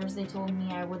teenage years, they told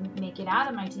me I wouldn't make it out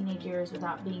of my teenage years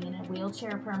without being in a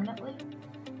wheelchair permanently.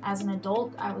 As an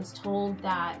adult, I was told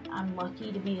that I'm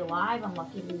lucky to be alive, I'm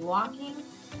lucky to be walking.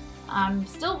 I'm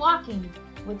still walking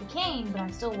with a cane, but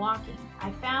I'm still walking. I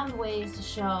found ways to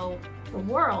show the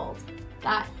world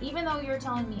that even though you're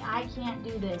telling me I can't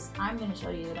do this, I'm going to show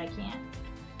you that I can.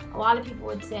 A lot of people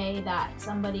would say that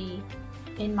somebody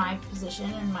in my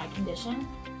position and my condition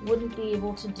wouldn't be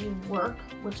able to do work,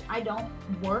 which I don't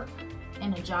work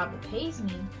in a job that pays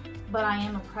me, but I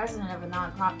am a president of a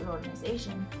nonprofit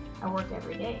organization. I work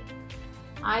every day.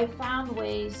 I've found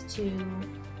ways to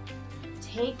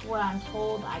take what I'm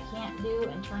told I can't do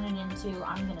and turn it into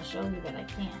I'm going to show you that I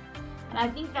can. And I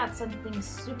think that's something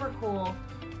super cool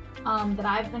that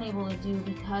I've been able to do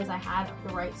because I had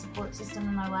the right support system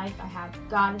in my life. I have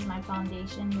God as my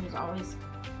foundation, who's always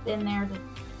been there to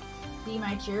be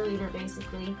my cheerleader,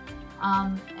 basically.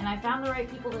 And I found the right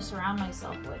people to surround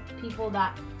myself with. People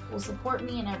that will support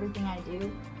me in everything I do.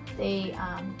 They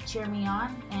cheer me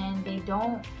on, and they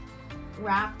don't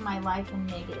wrap my life in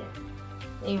negative.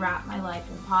 They wrap my life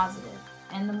in positive.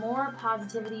 And the more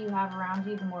positivity you have around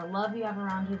you, the more love you have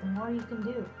around you, the more you can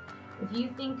do. If you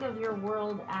think of your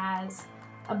world as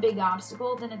a big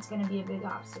obstacle, then it's going to be a big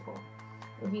obstacle.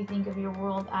 If you think of your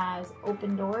world as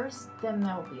open doors, then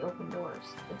there will be open doors.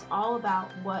 It's all about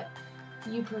what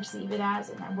you perceive it as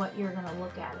and what you're going to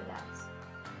look at it as.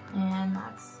 And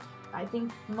that's, I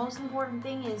think, the most important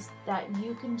thing is that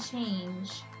you can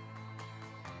change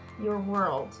your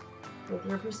world with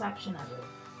your perception of it.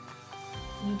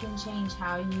 You can change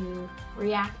how you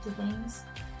react to things.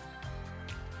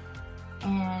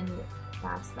 And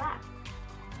that's that.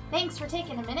 Thanks for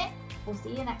taking a minute. We'll see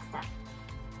you next time.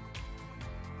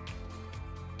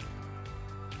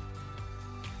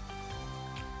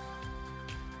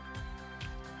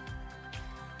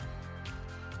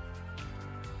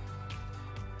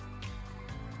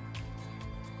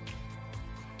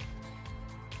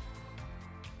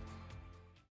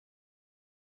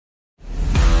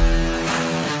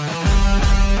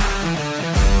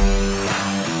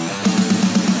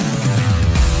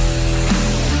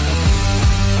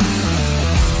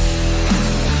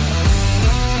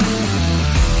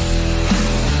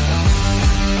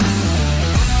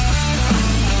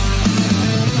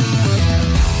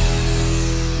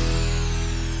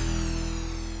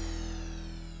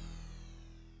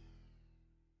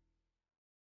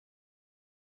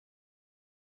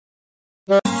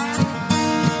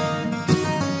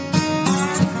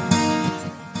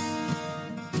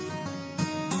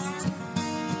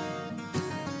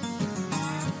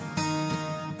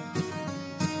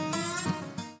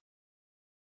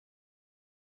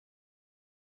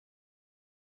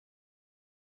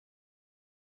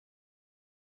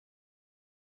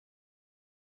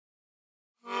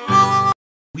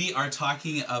 We are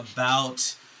talking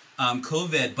about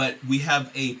COVID, but we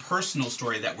have a personal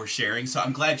story that we're sharing. So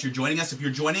I'm glad you're joining us. If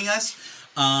you're joining us,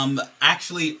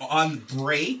 actually on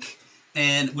break,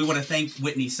 and we want to thank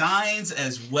Whitney Signs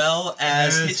as well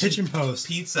as Hitchin Post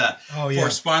Pizza for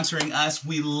sponsoring us.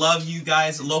 We love you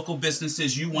guys, local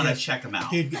businesses. You want to check them out.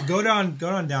 Dude, go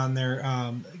down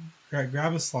there.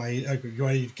 Grab a slice. I don't know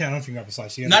if you can grab a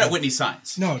slice. Not at Whitney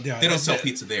Signs. No, yeah, they don't sell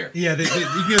pizza there. Yeah, you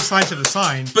can get a slice of a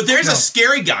sign. But there's a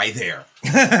scary guy there.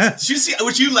 Did you see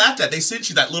what you laughed at? They sent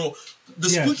you that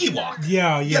spooky walk.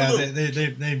 Yeah.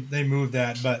 They moved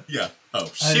that, but yeah. Oh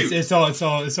shoot! It's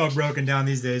all broken down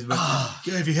these days. But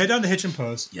if you head down to Hitchin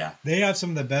Post, they have some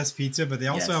of the best pizza, but they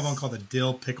also have one called the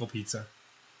dill pickle pizza.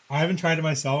 I haven't tried it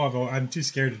myself. I'm too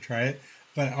scared to try it,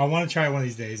 but I want to try it one of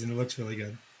these days, and it looks really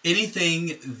good.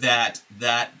 Anything that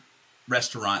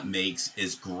restaurant makes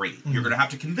is great. Mm-hmm. You're going to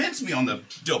have to convince me on the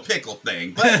dill pickle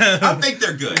thing, but I think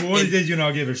they're good. Well, one of these days,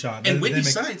 I'll give it a shot. And Whitney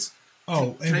Signs.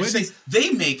 Oh, and I say they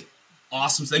make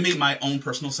awesome. They made my own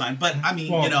personal sign, but I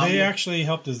mean, they actually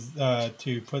helped us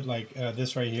to put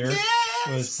this right here. Yes,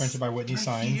 it was printed by Whitney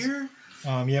Signs. Here.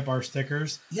 Our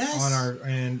stickers. Yes. On our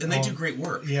and they do great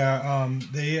work. Yeah.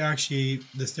 They actually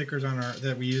the stickers on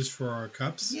that we use for our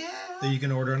cups. Yeah. That you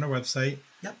can order on our website.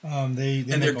 Yep.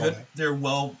 They're good. That. They're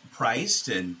well priced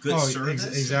and good service.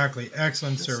 Exactly.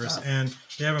 Excellent good service. Stuff. And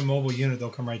they have a mobile unit. They'll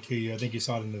come right to you. I think you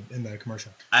saw it in the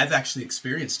commercial. I've actually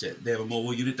experienced it. They have a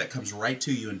mobile unit that comes right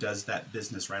to you and does that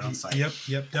business right on site. Yep.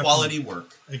 Definitely. Quality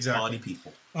work. Exactly. Quality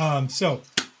people. So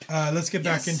let's get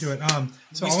back into it.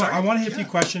 So I want to hit a few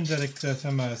questions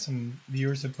that some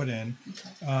viewers have put in.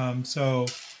 Okay. I'm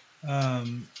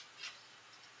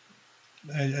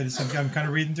kind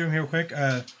of reading through them here real quick.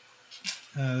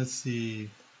 Let's see.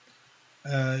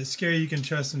 It's scary. You can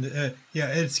trust them to.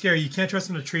 It's scary. You can't trust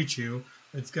them to treat you.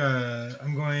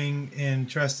 I'm going and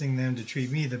trusting them to treat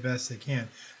me the best they can.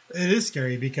 It is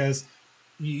scary because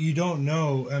you don't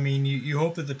know. I mean, you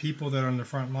hope that the people that are on the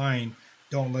front line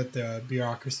don't let the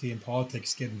bureaucracy and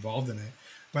politics get involved in it.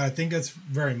 But I think that's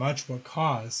very much what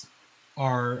caused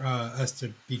us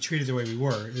to be treated the way we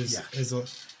were. It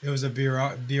was a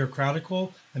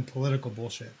bureaucratical and political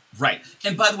bullshit. Right.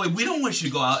 And by the way, we don't want you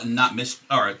to go out and not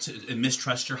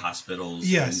mistrust your hospitals.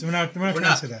 Yes, we're not trying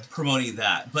to say that. Promoting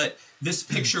that. But this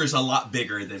picture is a lot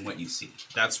bigger than what you see.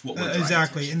 That's what we're trying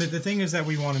exactly. to And the thing is that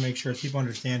we want to make sure people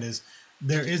understand is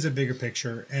there is a bigger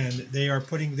picture, and they're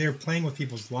playing with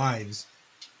people's lives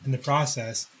in the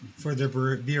process for their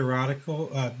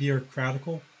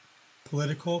bureaucratical,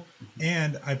 political,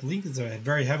 and I believe it's a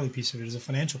very heavily piece of it is a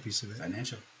financial piece of it.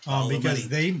 Financial. Because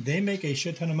they make a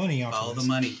shit ton of money off of this. The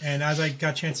money. And as I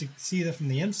got a chance to see that from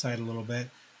the inside a little bit,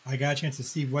 I got a chance to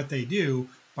see what they do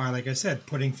by, like I said,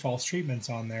 putting false treatments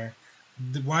on there.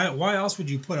 Why else would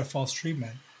you put a false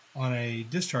treatment on a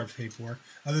discharge paperwork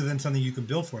other than something you could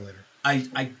bill for later?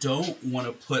 I don't want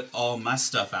to put all my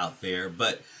stuff out there,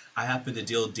 but I happen to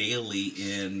deal daily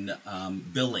in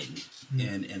billing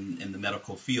in the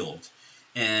medical field.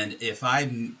 And if I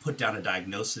put down a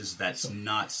diagnosis that's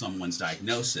not someone's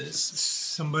diagnosis...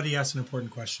 Somebody asked an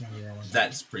important question on here.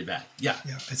 That's pretty bad. Yeah.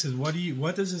 Yeah. It says, what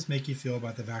does this make you feel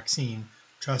about the vaccine?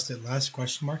 Trust it less? ?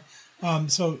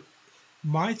 So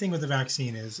my thing with the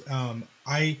vaccine is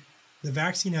the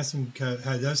vaccine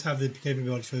does have the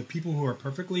capability for the people who are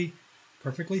perfectly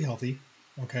healthy,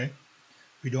 okay,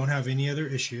 who don't have any other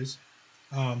issues,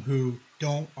 who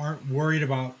aren't worried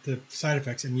about the side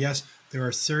effects. And yes, there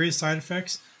are serious side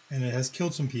effects, and it has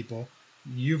killed some people.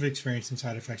 You've experienced some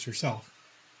side effects yourself.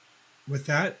 With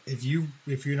that, if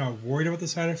you're not worried about the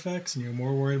side effects and you're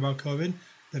more worried about COVID,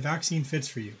 the vaccine fits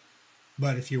for you.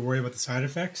 But if you're worried about the side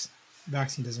effects, the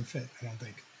vaccine doesn't fit, I don't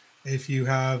think. If you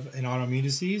have an autoimmune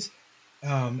disease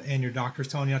and your doctor's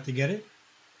telling you not to get it,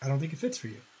 I don't think it fits for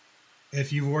you.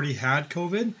 If you've already had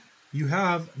COVID, you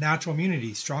have natural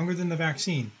immunity, stronger than the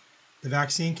vaccine. The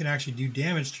vaccine can actually do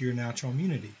damage to your natural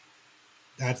immunity.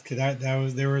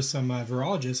 There were some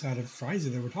virologists out of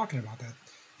Pfizer that were talking about that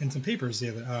in some papers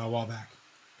a while back.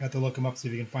 Got to look them up, see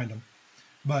if you can find them.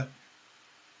 But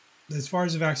as far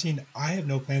as the vaccine, I have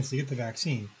no plans to get the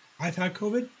vaccine. I've had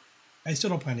COVID. I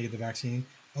still don't plan to get the vaccine,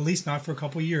 at least not for a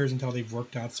couple of years until they've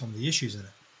worked out some of the issues in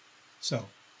it. So,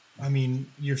 I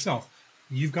mean, yourself,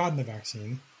 you've gotten the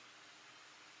vaccine.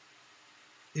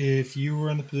 If you were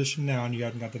in the position now and you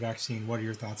haven't got the vaccine, what are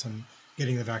your thoughts on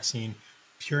getting the vaccine?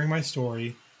 Hearing my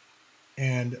story.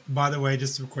 And by the way,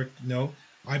 just a quick note,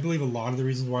 I believe a lot of the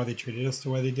reasons why they treated us the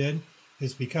way they did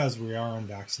is because we are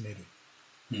unvaccinated.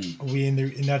 And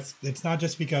it's not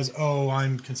just because,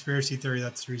 I'm conspiracy theory,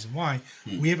 that's the reason why.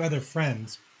 We have other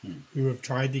friends who have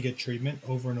tried to get treatment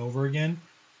over and over again.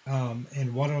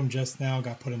 And one of them just now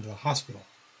got put into the hospital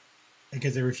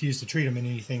because they refused to treat him in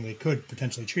anything they could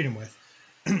potentially treat him with.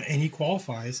 And he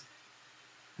qualifies,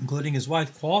 including his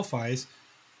wife qualifies,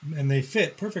 and they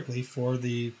fit perfectly for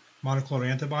the monoclonal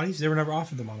antibodies. They were never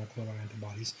offered the monoclonal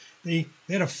antibodies. They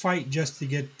had a fight just to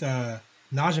get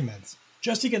nausea meds.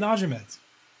 Just to get nausea meds.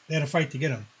 They had a fight to get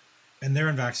them. And they're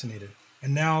unvaccinated.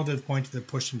 And now they're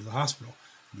pushed into the hospital.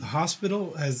 The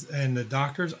hospital and the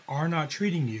doctors are not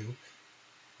treating you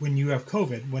when you have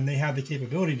COVID, when they have the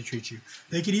capability to treat you.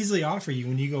 They could easily offer you,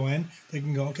 when you go in, they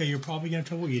can go, okay, you're probably going to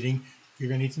have trouble eating. You're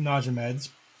going to need some nausea meds.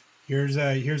 Here's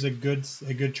a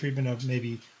good treatment of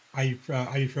maybe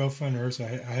ibuprofen or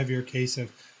a heavier case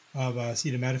of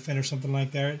acetaminophen or something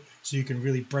like that, so you can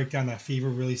really break down that fever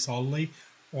really solidly,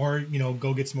 or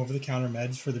go get some over-the-counter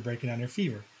meds for the breaking down your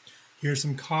fever. Here's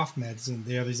some cough meds, and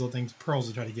they have these little things, pearls,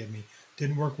 they try to give me.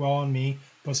 Didn't work well on me,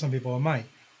 but some people it might.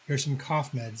 Here's some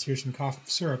cough meds. Here's some cough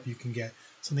syrup you can get,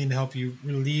 something to help you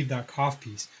relieve that cough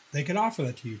piece. They could offer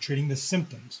that to you, treating the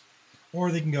symptoms. Or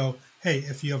they can go, hey,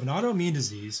 if you have an autoimmune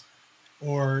disease,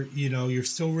 or you're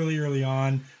still really early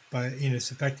on, but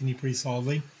it's affecting you pretty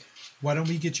solidly, why don't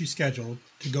we get you scheduled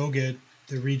to go get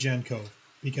the Regen Cove?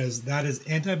 Because that is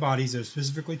antibodies that are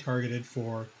specifically targeted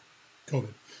for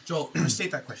COVID. Joel,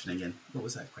 state that question again. What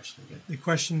was that question again? The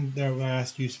question that I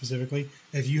asked you specifically,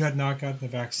 if you had not gotten the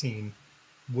vaccine,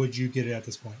 would you get it at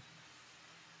this point?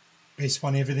 Based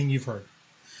upon everything you've heard.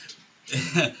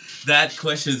 That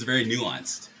question is very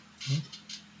nuanced,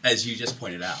 as you just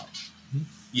pointed out.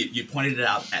 You pointed it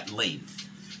out at length.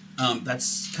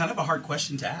 That's kind of a hard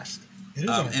question to ask. It is,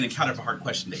 and kind of a hard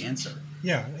question to answer.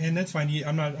 Yeah, and that's fine.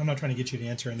 I'm not trying to get you to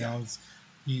answer it now. It's,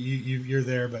 you're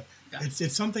there, but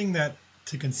it's something that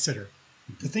to consider,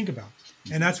 to think about,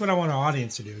 and that's what I want our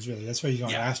audience to do. Is really that's what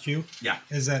I asked you. Yeah,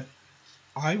 is that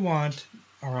I want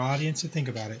our audience to think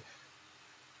about it,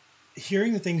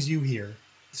 hearing the things you hear,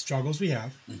 the struggles we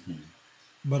have,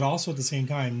 but also at the same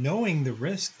time knowing the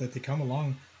risks that they come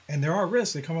along. And there are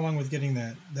risks that come along with getting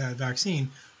that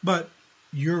vaccine, but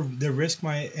the risk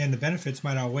and the benefits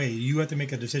might outweigh. You have to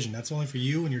make a decision. That's only for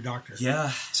you and your doctor.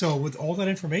 Yeah. So with all that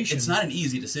information, it's not an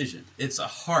easy decision. It's a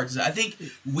hard decision. I think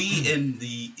we in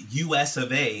the U.S.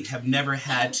 of A. have never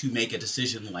had to make a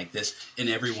decision like this, and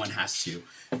everyone has to.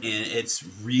 And it's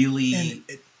really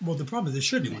well. The problem is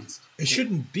it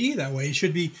shouldn't be that way. It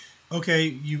should be okay.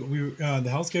 The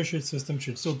healthcare system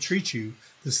should still treat you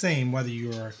the same whether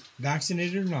you are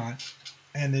vaccinated or not.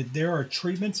 And that there are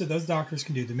treatments that those doctors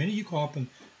can do. The minute you call up, and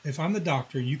if I'm the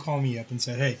doctor, you call me up and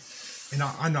say, "Hey," and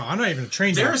I'm not even a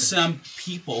trained doctor. There are some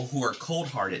people who are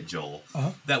cold-hearted, Joel,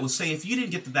 that will say, "If you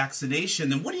didn't get the vaccination,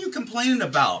 then what are you complaining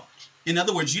about?" In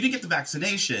other words, you didn't get the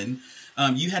vaccination.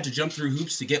 You had to jump through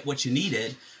hoops to get what you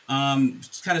needed. Kind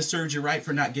of served you right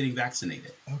for not getting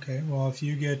vaccinated. Okay, well, if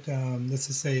you get, let's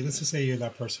just say you're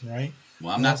that person, right?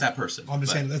 Well, I'm not that person. I'm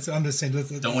just saying.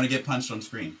 Don't want to get punched on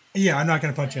screen. Yeah, I'm not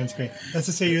going to punch you on screen. Let's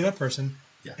just say you're that person,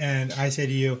 and I say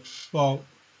to you, well,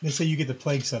 let's say you get the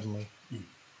plague suddenly,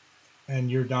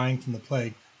 and you're dying from the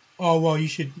plague. Oh, well, you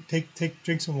should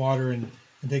drink some water and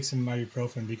take some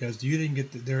ibuprofen because you didn't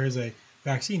get there is a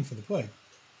vaccine for the plague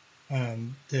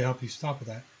to help you stop with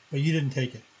that, but you didn't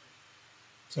take it.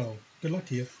 So good luck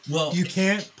to you. Well, you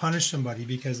can't punish somebody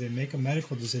because they make a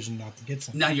medical decision not to get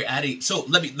something. Now you're adding. So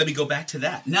let me go back to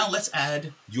that. Now let's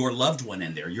add your loved one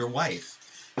in there, your wife.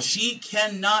 She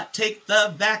cannot take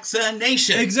the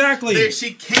vaccination. Exactly.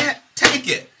 She can't take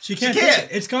it. She can't. Take it.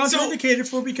 It's contraindicated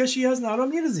for because she has an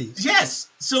autoimmune disease. Yes.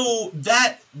 So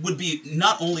that would be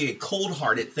not only a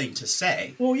cold-hearted thing to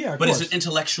say. Well, yeah, but it's an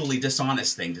intellectually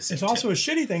dishonest thing to say. It's also a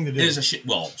shitty thing to do. It is a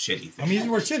shitty thing. I mean,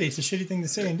 the word shitty. It's a shitty thing to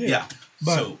say and do. Yeah.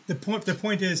 But the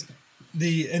point is,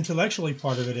 the intellectually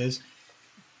part of it is,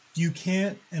 you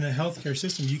can't in a healthcare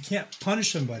system. You can't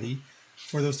punish somebody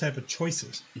for those type of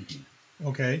choices. Mm-hmm.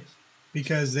 Okay,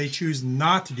 because they choose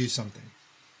not to do something.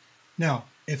 Now,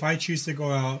 if I choose to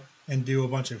go out and do a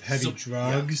bunch of heavy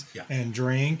drugs and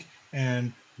drink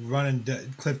and run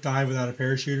and cliff dive without a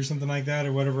parachute or something like that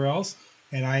or whatever else,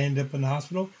 and I end up in the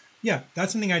hospital,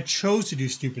 that's something I chose to do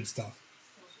stupid stuff.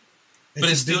 But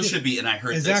it still should be, and I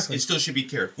heard this, it still should be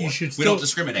cared for. We don't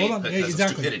discriminate because of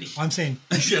stupidity. I'm saying,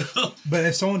 but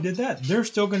if someone did that, they're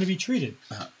still going to be treated.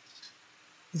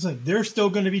 It's like they're still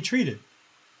going to be treated.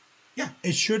 Yeah,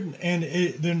 it shouldn't, and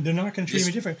they're not going to treat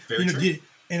me different. Very true.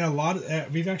 And a lot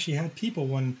of we've actually had people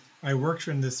when I worked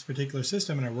in this particular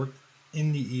system and I worked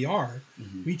in the ER.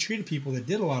 Mm-hmm. We treated people that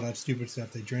did a lot of stupid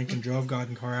stuff. They drank and drove, got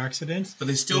in car accidents, but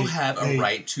they still have a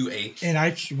right to a. And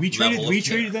we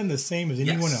treated them the same as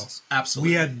anyone else.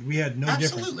 Absolutely, we had no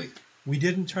difference. We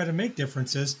didn't try to make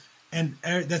differences, and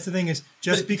that's the thing is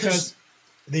because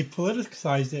they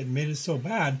politicized it and made it so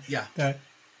bad that.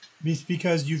 It's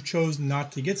because you've chosen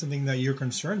not to get something that you're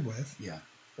concerned with,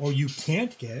 or you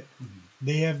can't get. Mm-hmm.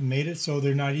 They have made it so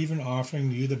they're not even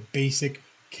offering you the basic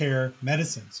care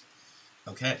medicines.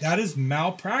 Okay, that is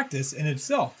malpractice in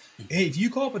itself. Mm-hmm. If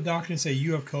you call up a doctor and say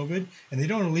you have COVID, and they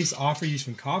don't at least offer you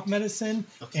some cough medicine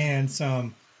and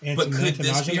some. But could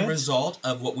this be a result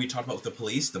of what we talked about with the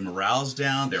police? The morale's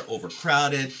down. They're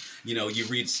overcrowded. You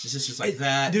read statistics like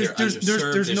that.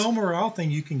 There's no morale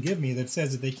thing you can give me that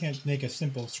says that they can't make a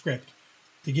simple script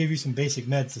to give you some basic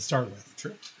meds to start with.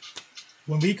 True.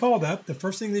 When we called up, the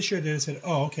first thing they should have did is said,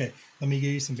 "Oh, okay, let me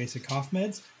give you some basic cough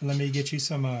meds, and let me get you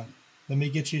some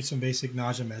basic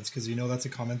nausea meds because that's a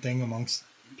common thing amongst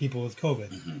people with COVID.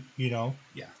 Mm-hmm.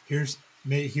 Yeah. Here's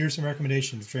some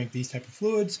recommendations: drink these type of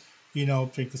fluids."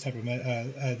 Drink this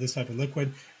type of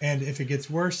liquid, and if it gets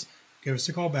worse, give us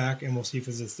a call back, and we'll see if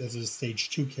there's a stage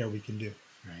 2 care we can do.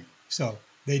 Right. So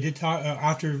they did talk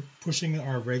after pushing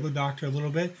our regular doctor a little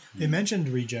bit. They mentioned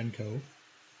RegenCo,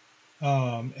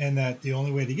 and that the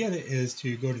only way to get it is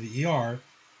to go to the ER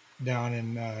down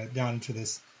into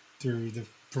this through the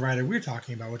provider we're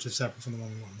talking about, which is separate from the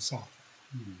one we want to solve.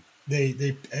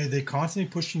 Mm-hmm. They constantly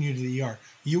pushing you to the ER.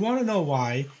 You want to know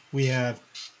why we have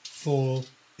full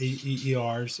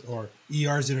ERs or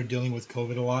ERs that are dealing with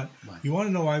COVID a lot. Right. You want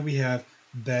to know why we have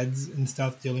beds and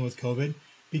stuff dealing with COVID?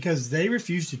 Because they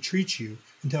refuse to treat you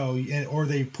or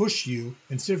they push you,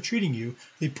 instead of treating you,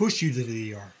 they push you to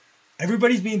the ER.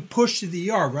 Everybody's being pushed to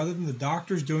the ER rather than the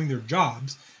doctors doing their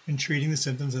jobs and treating the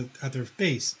symptoms at their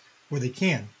face where they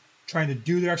can, trying to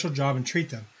do their actual job and treat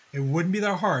them. It wouldn't be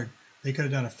that hard. They could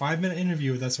have done a 5-minute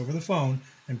interview with us over the phone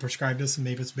and prescribed us some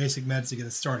basic meds to get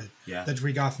us started. Yeah. That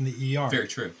we got from the ER. Very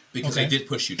true. Because they did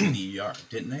push you to the ER,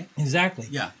 didn't they? Exactly.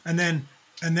 Yeah. And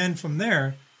then from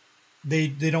there, they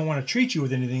don't want to treat you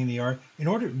with anything in the ER.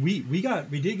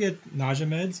 We did get nausea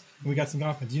meds and we got some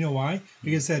cough meds. You know why?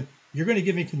 Because it said, you're going to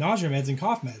give me nausea meds and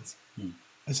cough meds.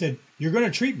 I said, you're going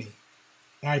to treat me.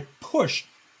 And I push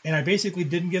And I basically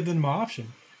didn't give them an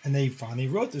option. And they finally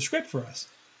wrote the script for us.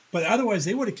 But otherwise,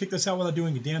 they would have kicked us out without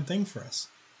doing a damn thing for us.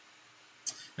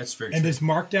 That's very and true. it's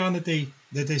marked down that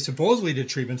they supposedly did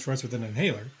treatments for us with an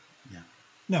inhaler. Yeah.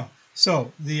 No.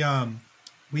 So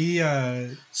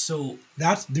so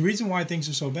that's the reason why things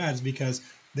are so bad is because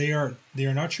they are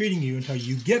not treating you until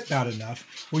you get bad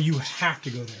enough where you have to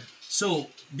go there. So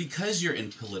because you're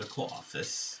in political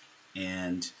office,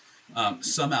 and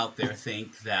some out there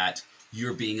think that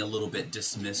you're being a little bit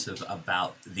dismissive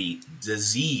about the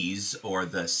disease or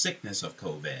the sickness of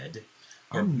COVID,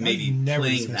 or maybe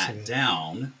playing that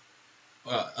down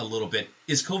a little bit.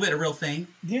 Is COVID a real thing?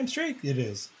 Damn straight it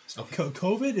is. Okay.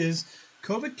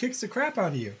 COVID kicks the crap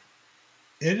out of you.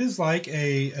 It is like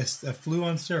a flu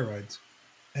on steroids,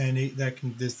 and it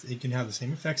can have the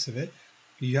same effects of it.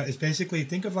 It's basically,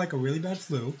 think of like a really bad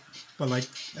flu, but like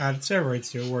added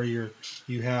steroids to it, where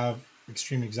you have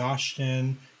extreme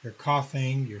exhaustion, you're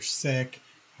coughing, you're sick,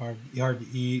 hard to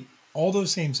eat. All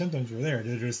those same symptoms were there.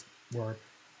 They just were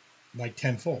like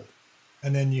tenfold.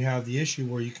 And then you have the issue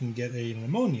where you can get a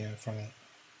pneumonia from it,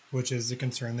 which is the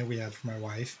concern that we had for my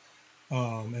wife,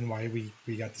 and why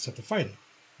we got to set to fight it.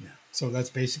 Yeah. So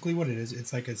that's basically what it is.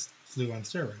 It's like a flu on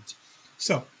steroids.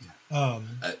 So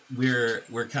we're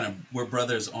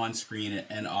brothers on screen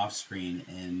and off screen,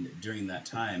 and during that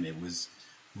time it was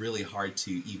really hard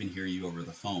to even hear you over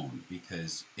the phone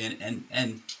because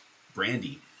and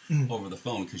Brandy over the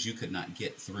phone because you could not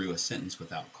get through a sentence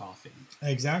without coughing.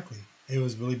 Exactly. It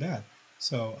was really bad.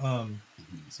 So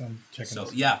so I'm checking. So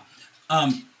yeah.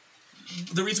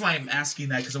 The reason why I'm asking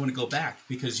that because I want to go back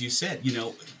because you said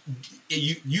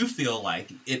you feel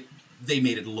like they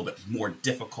made it a little bit more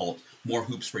difficult, more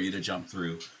hoops for you to jump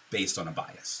through based on a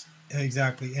bias.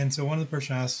 Exactly. And so one of the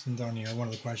person asked on one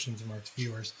of the questions from our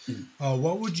viewers,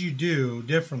 what would you do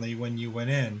differently when you went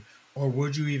in, or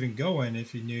would you even go in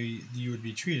if you knew you would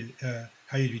be treated,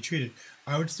 how you'd be treated?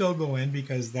 I would still go in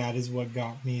because that is what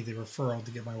got me the referral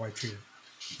to get my wife treated.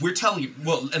 We're telling you,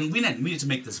 well, and we need to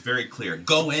make this very clear.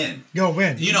 Go in. Go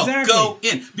in. Exactly. Go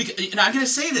in. Because, and I'm going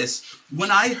to say this.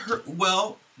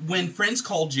 When friends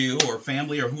called you or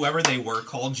family or whoever they were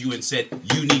called you and said,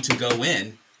 you need to go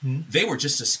in, they were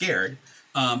just as scared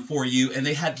for you, and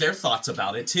they had their thoughts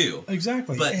about it too.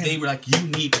 Exactly. But they were like, you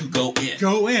need to go in.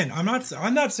 Go in. I'm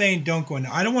not saying don't go in.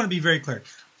 I don't want to be very clear.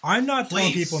 I'm not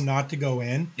telling people not to go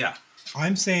in. Yeah.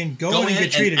 I'm saying go in and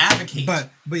get treated. And advocate. But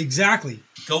exactly.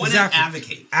 Go in and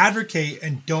advocate. Advocate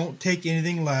and don't take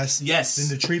anything less than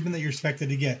the treatment that you're expected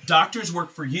to get. Doctors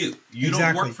work for you. You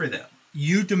don't work for them.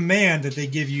 You demand that they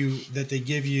give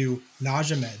you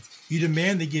nausea meds. You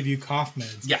demand they give you cough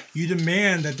meds. Yeah. You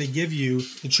demand that they give you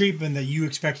the treatment that you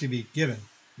expect to be given.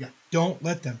 Yeah. Don't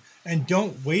let them. And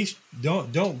don't wait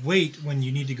when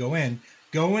you need to go in.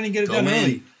 Go in and get it done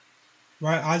early.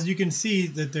 Right, as you can see,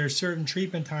 that there's certain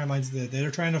treatment timelines that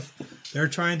they're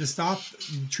trying to stop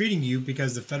treating you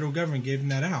because the federal government gave them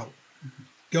that out.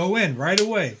 Go in right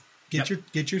away. Get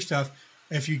your stuff.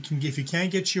 If you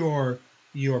can't get your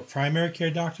primary care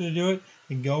doctor to do it,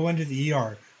 then go into the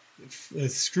ER.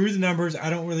 Screw the numbers. I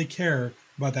don't really care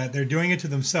about that. They're doing it to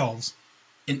themselves.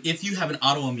 And if you have an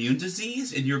autoimmune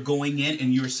disease and you're going in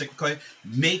and you're sick,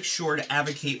 make sure to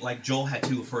advocate like Joel had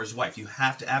to for his wife. You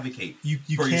have to advocate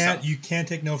for yourself. You can't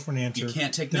take no for an answer. You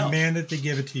can't take no. Demand that they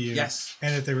give it to you. Yes.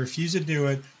 And if they refuse to do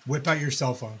it, whip out your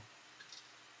cell phone.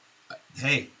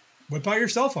 Hey. Whip out your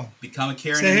cell phone. Become a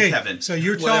Karen and Kevin. So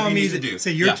you're telling me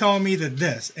telling me that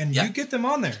this, and you get them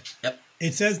on there. Yep.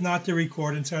 It says not to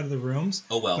record inside of the rooms.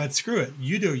 Oh well. But screw it.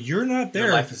 You do. You're not there.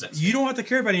 Your life is at stake. You don't have to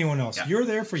care about anyone else. Yeah. You're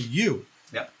there for you.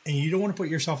 Yep. And you don't want to put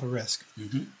yourself at risk.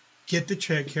 Mm-hmm. Get the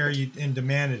care and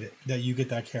demand it that you get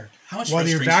that care. How much whether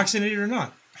you're vaccinated or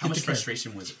not. How much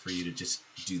frustration was it for you to just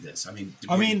do this? I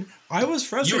mean, I was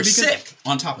frustrated. You were sick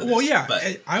on top of this. Well, yeah,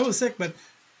 I was sick, but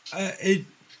it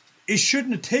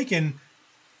shouldn't have taken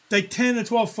like 10 to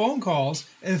 12 phone calls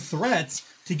and threats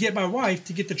to get my wife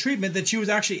to get the treatment that she was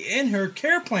actually in her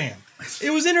care plan. It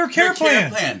was in her care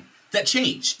plan. That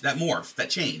changed. That morphed. That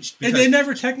changed. And they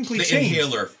never technically changed. The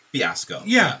inhaler fiasco.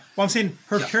 Yeah. Well, I'm saying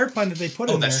her care plan that they put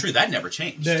in there. Oh, that's true. That never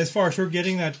changed. As far as her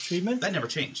getting that treatment? That never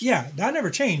changed. Yeah, that never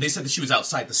changed. They said that she was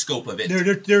outside the scope of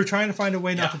it. They're trying to find a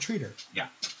way not to treat her. Yeah.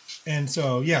 And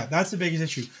so, that's the biggest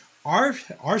issue.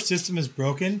 Our system is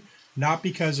broken, not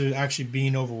because they're actually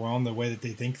being overwhelmed the way that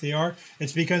they think they are.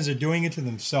 It's because they're doing it to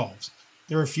themselves.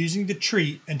 They're refusing to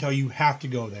treat until you have to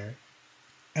go there.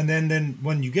 And then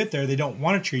when you get there, they don't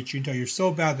want to treat you until you're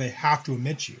so bad they have to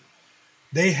admit you.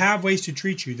 They have ways to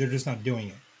treat you. They're just not doing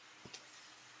it.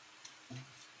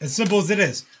 As simple as it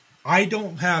is. I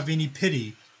don't have any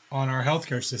pity on our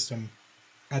healthcare system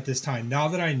at this time. Now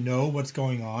that I know what's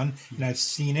going on and I've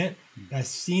seen it, and I've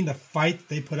seen the fight that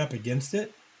they put up against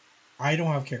it, I don't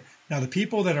have care. Now, the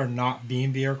people that are not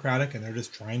being bureaucratic and they're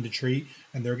just trying to treat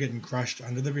and they're getting crushed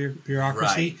under the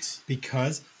bureaucracy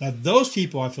because now those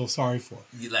people I feel sorry for.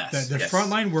 Yes, the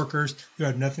frontline workers who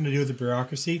have nothing to do with the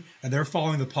bureaucracy and they're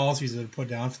following the policies that are put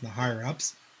down from the higher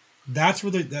ups. That's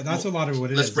where a lot of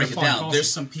what it is. Let's break it down. Policy.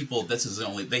 There's some people. This is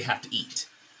they have to eat,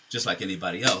 just like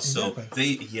anybody else. Exactly. So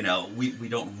they, we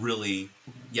don't really.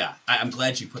 Yeah, I'm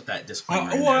glad you put that disclaimer.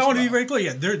 I want to be very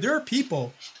clear. Yeah, there are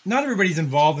people. Not everybody's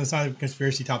involved in the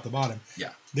conspiracy, top to bottom.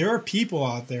 Yeah, there are people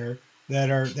out there that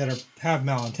have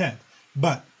malintent,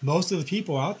 but most of the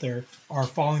people out there are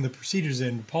following the procedures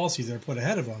and policies that are put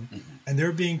ahead of them, and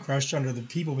they're being crushed under the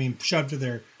people being shoved to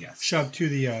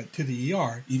the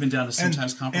ER, even down to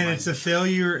sometimes compromising. And it's a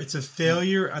failure. It's a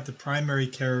failure at the primary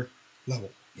care level.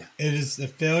 Yeah. It is a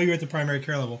failure at the primary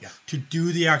care level to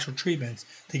do the actual treatments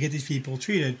to get these people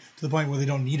treated to the point where they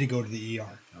don't need to go to the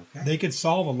ER. Okay. They could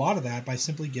solve a lot of that by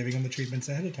simply giving them the treatments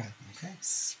ahead of time,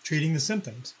 treating the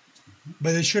symptoms.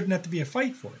 But there shouldn't have to be a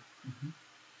fight for it.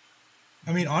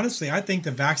 I mean, honestly, I think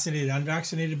the vaccinated,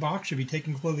 unvaccinated box should be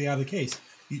taken completely out of the case.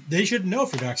 They shouldn't know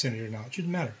if you're vaccinated or not. It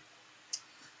shouldn't matter.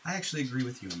 I actually agree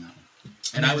with you on that one.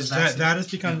 And I was vaccinated.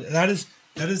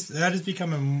 That has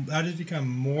become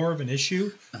more of an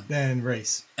issue than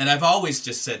race. And I've always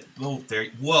just said,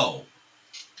 whoa.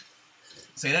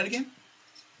 Say that again?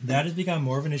 That has become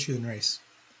more of an issue than race.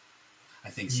 I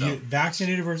think so.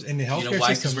 Vaccinated versus in the healthcare system. You know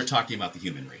why? Because we're talking about the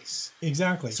human race.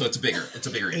 Exactly. So it's a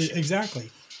bigger issue.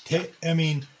 Exactly. I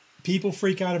mean, people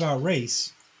freak out about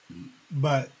race,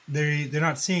 but they're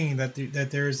not seeing that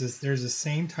there's the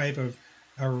same type of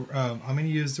I'm going to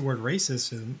use the word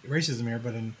racism here,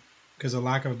 but because of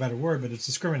lack of a better word, but it's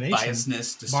discrimination.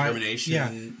 Biasness,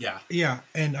 discrimination. Yeah,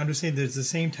 and understand there's the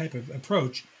same type of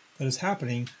approach that is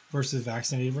happening versus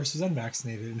vaccinated versus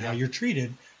unvaccinated and how you're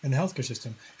treated in the healthcare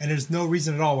system. And there's no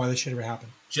reason at all why this should ever happen.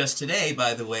 Just today,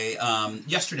 by the way,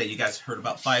 yesterday you guys heard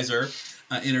about Pfizer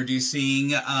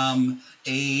introducing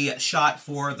a shot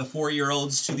for the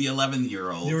 4-year-olds to the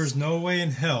 11-year-olds. There is no way in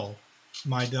hell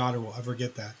my daughter will ever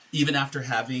get that. Even after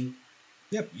having...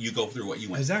 Yep. You go through what you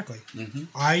went exactly. through. Mm-hmm.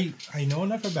 I know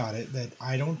enough about it that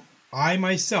I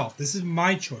myself, this is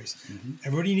my choice. Mm-hmm.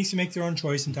 Everybody needs to make their own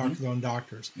choice and talk to their own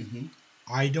doctors. Mm-hmm.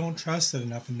 I don't trust it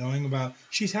enough in knowing about,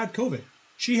 she's had COVID.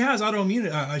 She has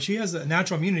autoimmunity. She has a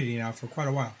natural immunity now for quite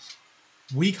a while.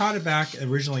 We caught it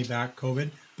originally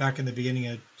COVID, back in the beginning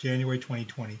of January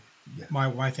 2020. Yeah.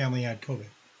 My family had COVID.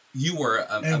 You were...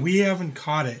 and we haven't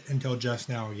caught it until just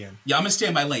now again. Yeah, I'm going to stay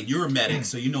in my lane. You're a medic,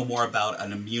 so you know more about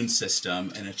an immune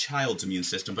system and a child's immune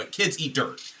system, but kids eat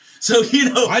dirt. So,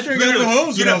 I drank out of the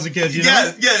hose when I was a kid,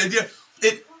 Yeah.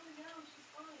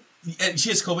 And she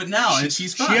has COVID now, and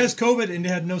she's fine. She has COVID and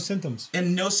had no symptoms.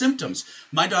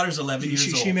 My daughter's 11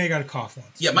 years old. She may have got a cough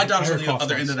once. Yeah, my daughter's on the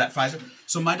other end of that Pfizer.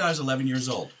 So my daughter's 11 years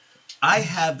old. I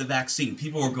have the vaccine.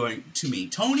 People were going to me,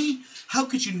 Tony, how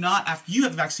could you not, after you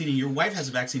have the vaccine and your wife has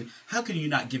a vaccine, how can you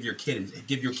not give your kid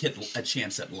a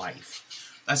chance at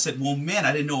life? I said, well, man,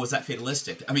 I didn't know it was that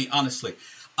fatalistic. I mean, honestly,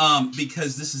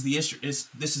 because this is the issue. This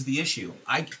is the issue.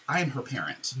 I am her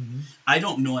parent. Mm-hmm. I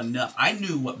don't know enough. I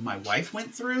knew what my wife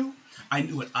went through. I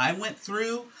knew what I went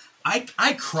through.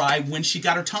 I cried when she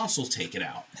got her tonsils taken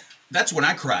out. That's when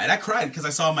I cried. I cried because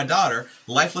I saw my daughter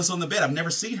lifeless on the bed. I've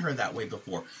never seen her that way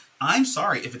before. I'm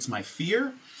sorry if it's my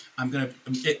fear.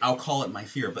 I'll call it my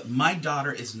fear, but my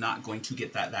daughter is not going to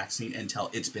get that vaccine until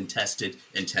it's been tested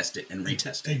and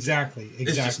retested. Exactly.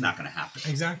 It's just not going to happen.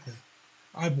 Exactly.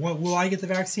 Will I get the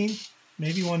vaccine?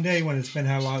 Maybe one day when it's been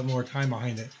had a lot more time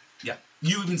behind it. Yeah.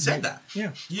 You even said that.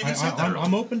 Yeah. You even said that.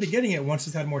 I'm open to getting it once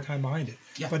it's had more time behind it.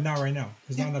 Yeah. But not right now.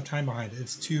 There's not enough time behind it.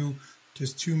 It's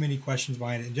there's too many questions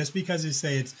behind it. And just because they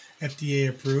say it's FDA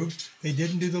approved, they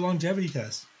didn't do the longevity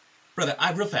test. Brother,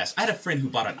 real fast. I had a friend who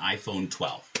bought an iPhone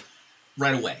 12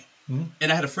 right away. Mm-hmm.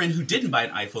 And I had a friend who didn't buy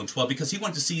an iPhone 12 because he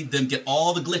wanted to see them get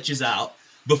all the glitches out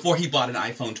before he bought an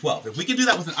iPhone 12. If we can do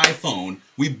that with an iPhone,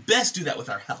 we best do that with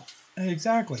our health.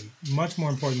 Exactly. Much more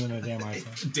important than a damn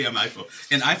iPhone. Damn iPhone.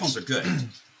 And iPhones are good.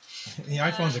 The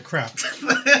iPhones are crap.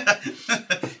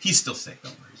 He's still sick,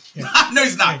 don't worry. Yeah. No,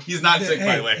 he's not. He's not sick,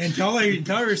 by the way. Until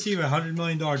I receive a $100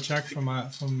 million check from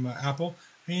Apple,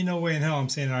 ain't no way in hell I'm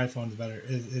saying an iPhone's better.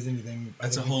 Is anything?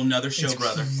 That's a whole nother show,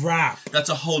 brother. Crap. That's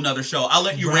a whole nother show. I'll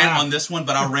let you rant on this one,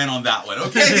 but I'll rant on that one.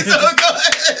 Okay, so go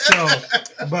ahead.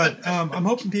 But I'm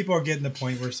hoping people are getting the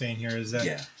point we're saying here is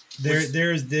that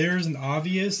there's an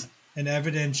obvious and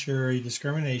evidentiary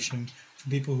discrimination for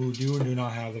people who do or do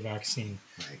not have the vaccine.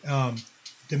 Right.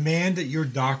 Demand that your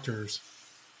doctors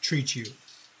treat you.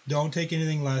 Don't take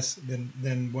anything less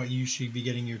than what you should be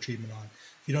getting your treatment on.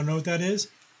 If you don't know what that is,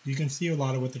 you can see a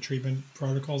lot of what the treatment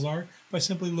protocols are by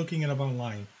simply looking it up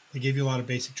online. They give you a lot of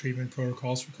basic treatment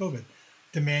protocols for COVID.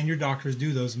 Demand your doctors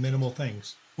do those minimal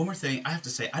things. One more thing, I have to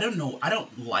say, I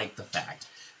don't like the fact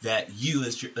that you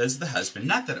as the husband,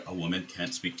 not that a woman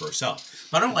can't speak for herself,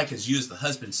 but I don't like as you as the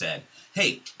husband said,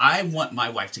 hey, I want my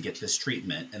wife to get this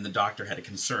treatment, and the doctor had a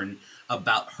concern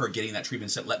about her getting that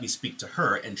treatment, said, let me speak to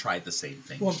her, and tried the same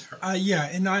thing with her. Yeah,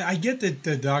 and I get that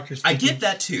the doctor I get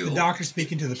that too. The doctor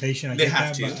speaking to the patient, They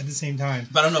have to. but at the same time.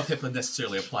 But I don't know if HIPAA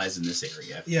necessarily applies in this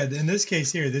area. Yeah, in this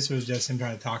case here, this was just him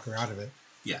trying to talk her out of it.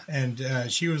 Yeah. And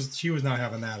she was not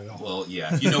having that at all. Well,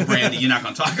 yeah. If you know Brandy, you're not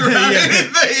going to talk her out of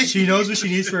anything. She knows what she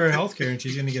needs for her health care, and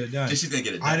she's going to get it done. And she's going to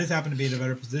get it done. I just happen to be in a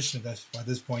better position at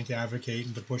this point to advocate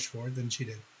and to push for it than she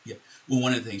did. Yeah. Well,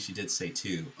 one of the things she did say,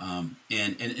 too,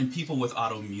 and people with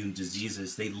autoimmune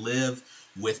diseases, they live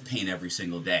with pain every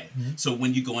single day. Mm-hmm. So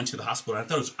when you go into the hospital, I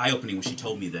thought it was eye-opening when she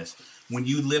told me this, when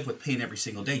you live with pain every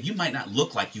single day, you might not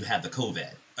look like you have the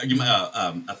COVID,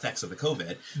 effects of the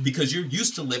COVID, because you're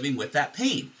used to living with that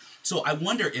pain. So I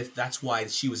wonder if that's why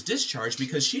she was discharged,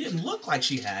 because she didn't look like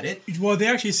she had it. Well, they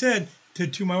actually said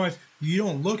to my wife, "You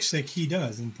don't look sick, he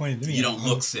does," and pointed to me. You don't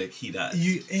look sick, he does.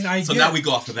 Now we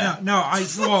go off of that.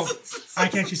 I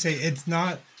can actually say it's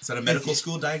not. Is that a medical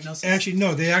school diagnosis? Actually,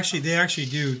 no. They actually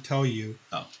do tell you.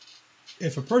 Oh.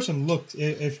 If a person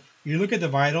if you look at the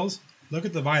vitals,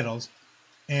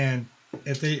 and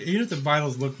even if the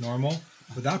vitals look normal,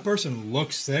 but that person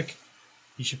looks sick,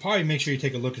 you should probably make sure you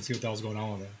take a look and see what the hell's going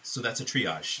on with it. So that's a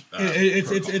triage.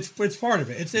 It's part of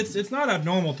it. It's not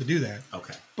abnormal to do that.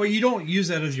 Okay. But you don't use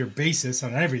that as your basis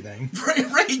on everything.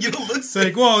 Right. You don't look sick.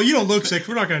 It's like, well, you don't look sick.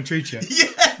 We're not going to treat you.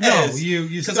 Yes. No, you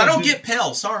because I don't get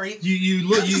pale. Sorry. You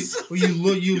look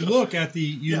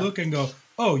and go,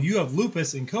 oh, you have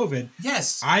lupus and COVID.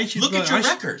 Yes. Look at your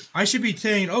record. I should be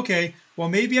saying, okay, well,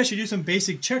 maybe I should do some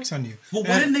basic checks on you. Well,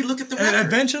 why didn't they look at the record? And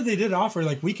eventually they did offer,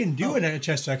 like, we can do a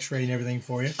chest x-ray and everything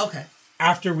for you. Okay.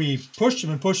 After we pushed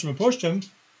them and pushed them and pushed them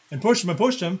and pushed them and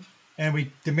pushed them, and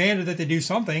we demanded that they do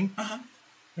something. Uh-huh.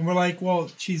 And we're like, well,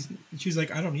 she's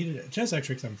like, I don't need a chest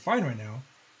x-ray because I'm fine right now.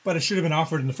 But it should have been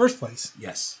offered in the first place.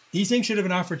 Yes. These things should have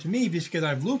been offered to me just because I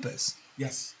have lupus.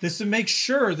 Yes. Just to make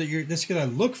sure that just because I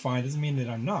look fine doesn't mean that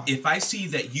I'm not. If I see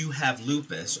that you have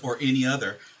lupus or any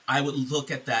other, I would look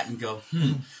at that and go,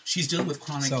 she's dealing with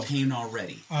chronic pain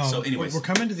already. So anyways. We're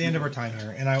coming to the end of our time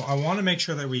here, and I want to make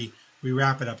sure that we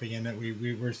wrap it up again, that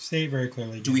we're say very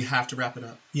clearly. Do we have to wrap it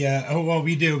up? Yeah. Oh, well,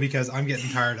 we do, because I'm getting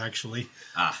tired, actually.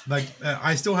 Like,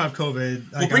 I still have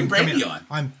COVID. Well, bring Brandy on.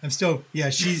 I'm still, yeah,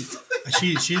 she's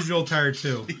real tired,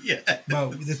 too. Yeah.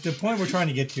 But the point we're trying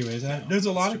to get to is, there's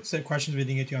a lot of questions we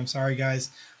didn't get to. I'm sorry,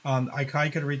 guys. I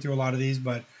could read through a lot of these,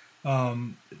 but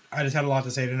I just had a lot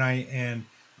to say tonight, and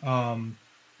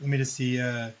let me just see.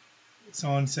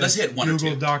 Someone says, let's hit one Google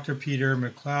or two. Dr. Peter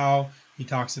McLeod. He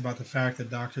talks about the fact that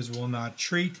doctors will not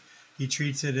treat. He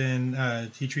treats in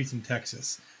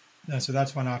Texas. So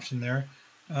that's one option there.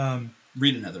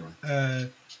 Read another one.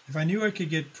 If I knew I could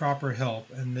get proper help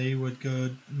and they would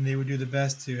do the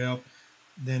best to help,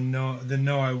 then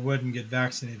no, I wouldn't get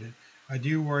vaccinated. I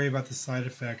do worry about the side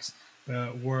effects,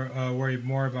 but worry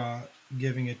more about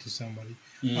giving it to somebody.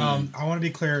 I want to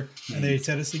be clear, and they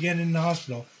said this again in the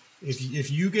hospital. If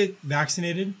you get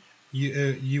vaccinated,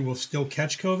 you will still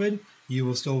catch COVID. You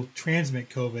will still transmit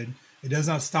COVID. It does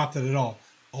not stop that at all.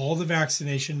 All the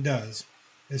vaccination does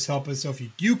is help us. So if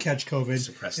you do catch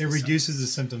COVID, it reduces the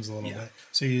symptoms a little bit.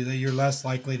 So you're less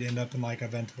likely to end up in like a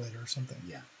ventilator or something.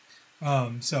 Yeah.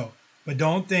 But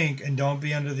don't think and don't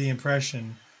be under the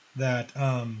impression that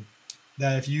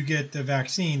that if you get the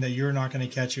vaccine that you're not going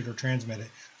to catch it or transmit it.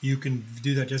 You can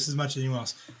do that just as much as anyone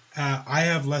else. I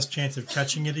have less chance of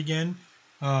catching it again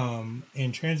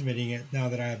and transmitting it now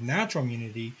that I have natural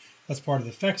immunity. That's part of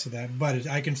the effects of that. But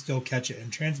I can still catch it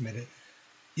and transmit it,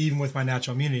 even with my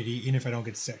natural immunity, even if I don't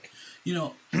get sick. You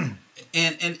know,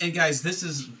 and guys,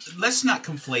 let's not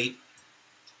conflate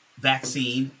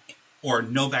vaccine or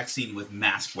no vaccine with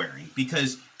mask wearing,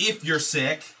 because if you're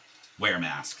sick, wear a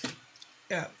mask.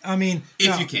 Yeah, I mean,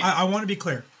 if you can. I want to be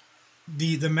clear.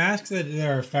 The masks that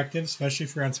are effective, especially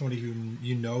if you're on somebody who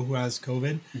who has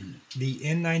COVID, the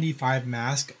N95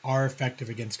 masks are effective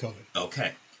against COVID.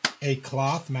 Okay. A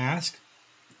cloth mask,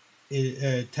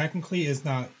 technically is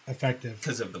not effective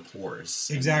because of the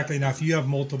pores. Exactly. Now, if you have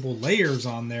multiple layers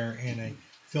on there and a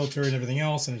filter and everything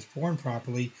else, and it's poured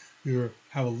properly, you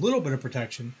have a little bit of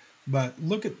protection. But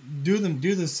do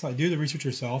the research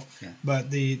yourself. Yeah. But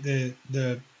the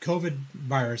COVID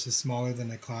virus is smaller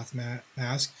than a cloth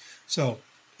mask. So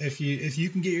if you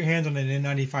can get your hands on an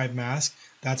N95 mask,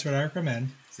 that's what I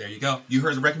recommend. There you go. You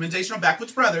heard the recommendation from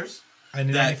Backwoods Brothers. An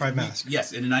N95 mask.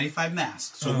 Yes, an N95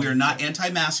 mask. So we are not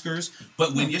anti-maskers,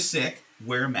 but when you're sick,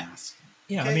 wear a mask.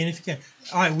 Yeah, okay. I mean, if you can,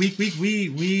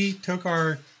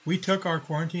 we took our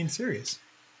quarantine serious.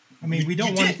 I mean, we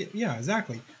don't want to. Yeah,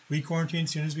 exactly. We quarantined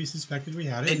as soon as we suspected we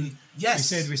had it. And yes,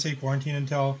 we say quarantine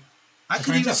until I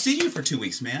couldn't even see you for 2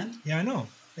 weeks, man. Yeah, I know.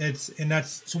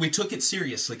 That's so we took it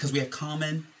seriously because we have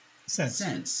common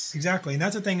sense. Exactly, and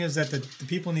that's the thing is that the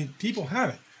people have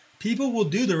it. People will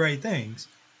do the right things.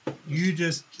 You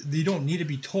don't need to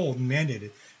be told and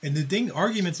mandated. And the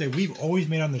arguments that we've always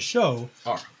made on the show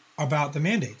are about the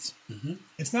mandates. Mm-hmm.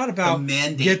 It's not about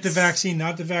get the vaccine,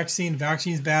 not the vaccine.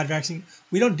 Vaccine's bad. Vaccine.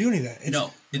 We don't do any of that.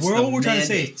 It's what we're trying to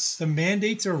say. The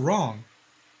mandates are wrong.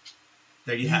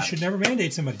 There you have. You should never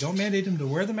mandate somebody. Don't mandate them to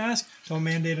wear the mask. Don't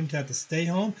mandate them to have to stay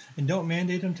home, and don't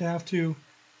mandate them to have to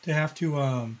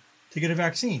get a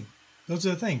vaccine. Those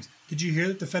are the things. Did you hear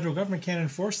that the federal government can't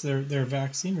enforce their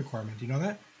vaccine requirement? Do you know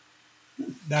that?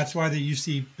 That's why you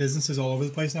see businesses all over the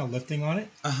place now lifting on it.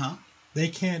 They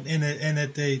can't, and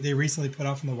that they recently put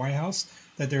out from the White House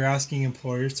that they're asking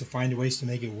employers to find ways to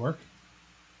make it work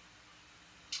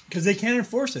because they can't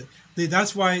enforce it.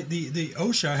 That's why the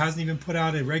OSHA hasn't even put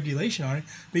out a regulation on it,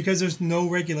 because there's no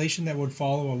regulation that would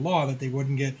follow a law that they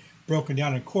wouldn't get broken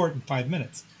down in court in 5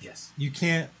 minutes. Yes. You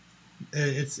can't.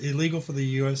 It's illegal for the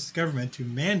U.S. government to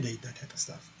mandate that type of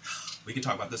stuff. We could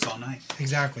talk about this all night.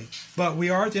 Exactly. But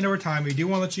we are at the end of our time. We do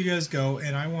want to let you guys go,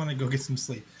 and I want to go get some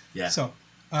sleep. Yeah. So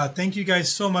thank you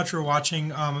guys so much for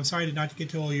watching. I'm sorry not to get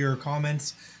to all your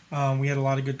comments. We had a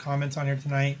lot of good comments on here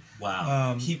tonight.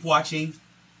 Wow. Keep watching.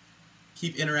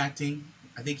 Keep interacting.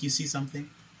 I think you see something.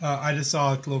 I just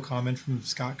saw a little comment from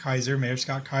Scott Kaiser, Mayor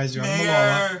Scott Kaiser on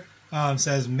Malala.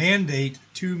 Says, mandate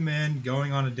 2 men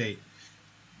going on a date.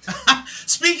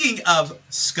 Speaking of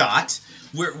Scott,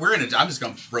 I'm just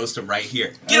going to roast him right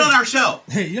here. Get on our show.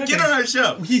 Get on our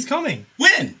show. He's coming.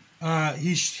 When?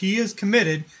 He is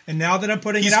committed, and now that I'm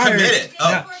putting it out here... He's committed.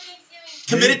 Oh.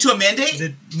 Committed to a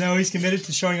mandate? No, he's committed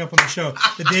to showing up on the show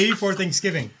the day before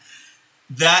Thanksgiving.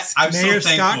 I'm Mayor so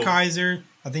thankful. Scott Kaiser,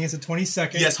 I think it's the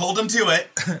 22nd. Yes, hold him to it.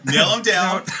 Nail him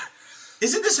down.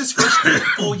 Isn't this his first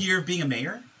full year of being a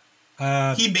mayor?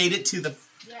 He made it to the...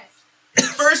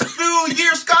 First full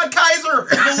year, Scott Kaiser.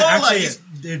 Actually,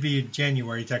 it'd be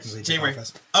January, technically. January.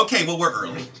 Okay, well, we're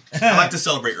early. I like to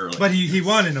celebrate early. But he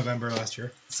won in November last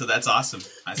year. So that's awesome.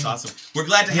 That's awesome. We're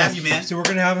glad to have you, man. So we're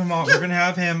gonna have him on. We're gonna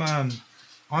have him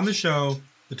on the show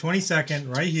the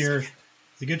 22nd, right here.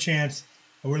 It's a good chance.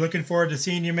 We're looking forward to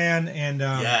seeing you, man. And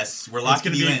yes, we're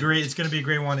locking you in. It's gonna be a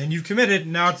great one. And you've committed.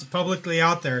 Now it's publicly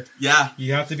out there. Yeah.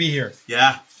 You have to be here.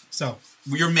 Yeah. So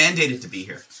you're mandated to be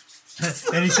here.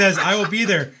 And he says, I will be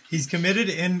there. He's committed,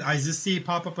 and I just see it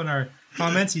pop up in our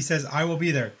comments. He says, I will be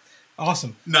there.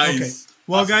 Awesome. Nice. Okay.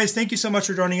 Well, guys, thank you so much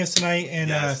for joining us tonight, and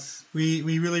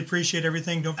we really appreciate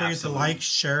everything. Don't forget to like,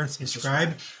 share, and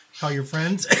subscribe. Tell your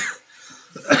friends.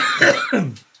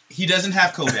 He doesn't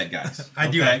have COVID, guys. I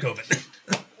do have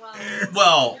COVID.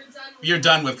 Well, you're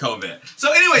done with COVID.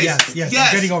 So anyways, yes.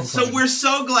 I'm getting over COVID. So we're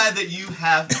so glad that you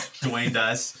have joined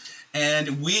us.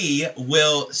 And we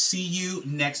will see you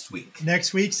next week.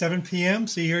 Next week, 7 p.m.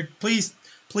 See you here. Please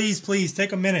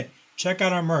take a minute. Check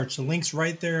out our merch. The link's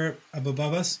right there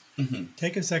above us. Mm-hmm.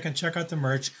 Take a second. Check out the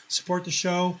merch. Support the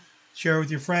show. Share with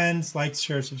your friends. Like,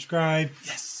 share, subscribe.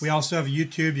 Yes. We also have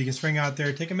YouTube. You can swing out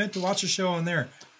there. Take a minute to watch the show on there.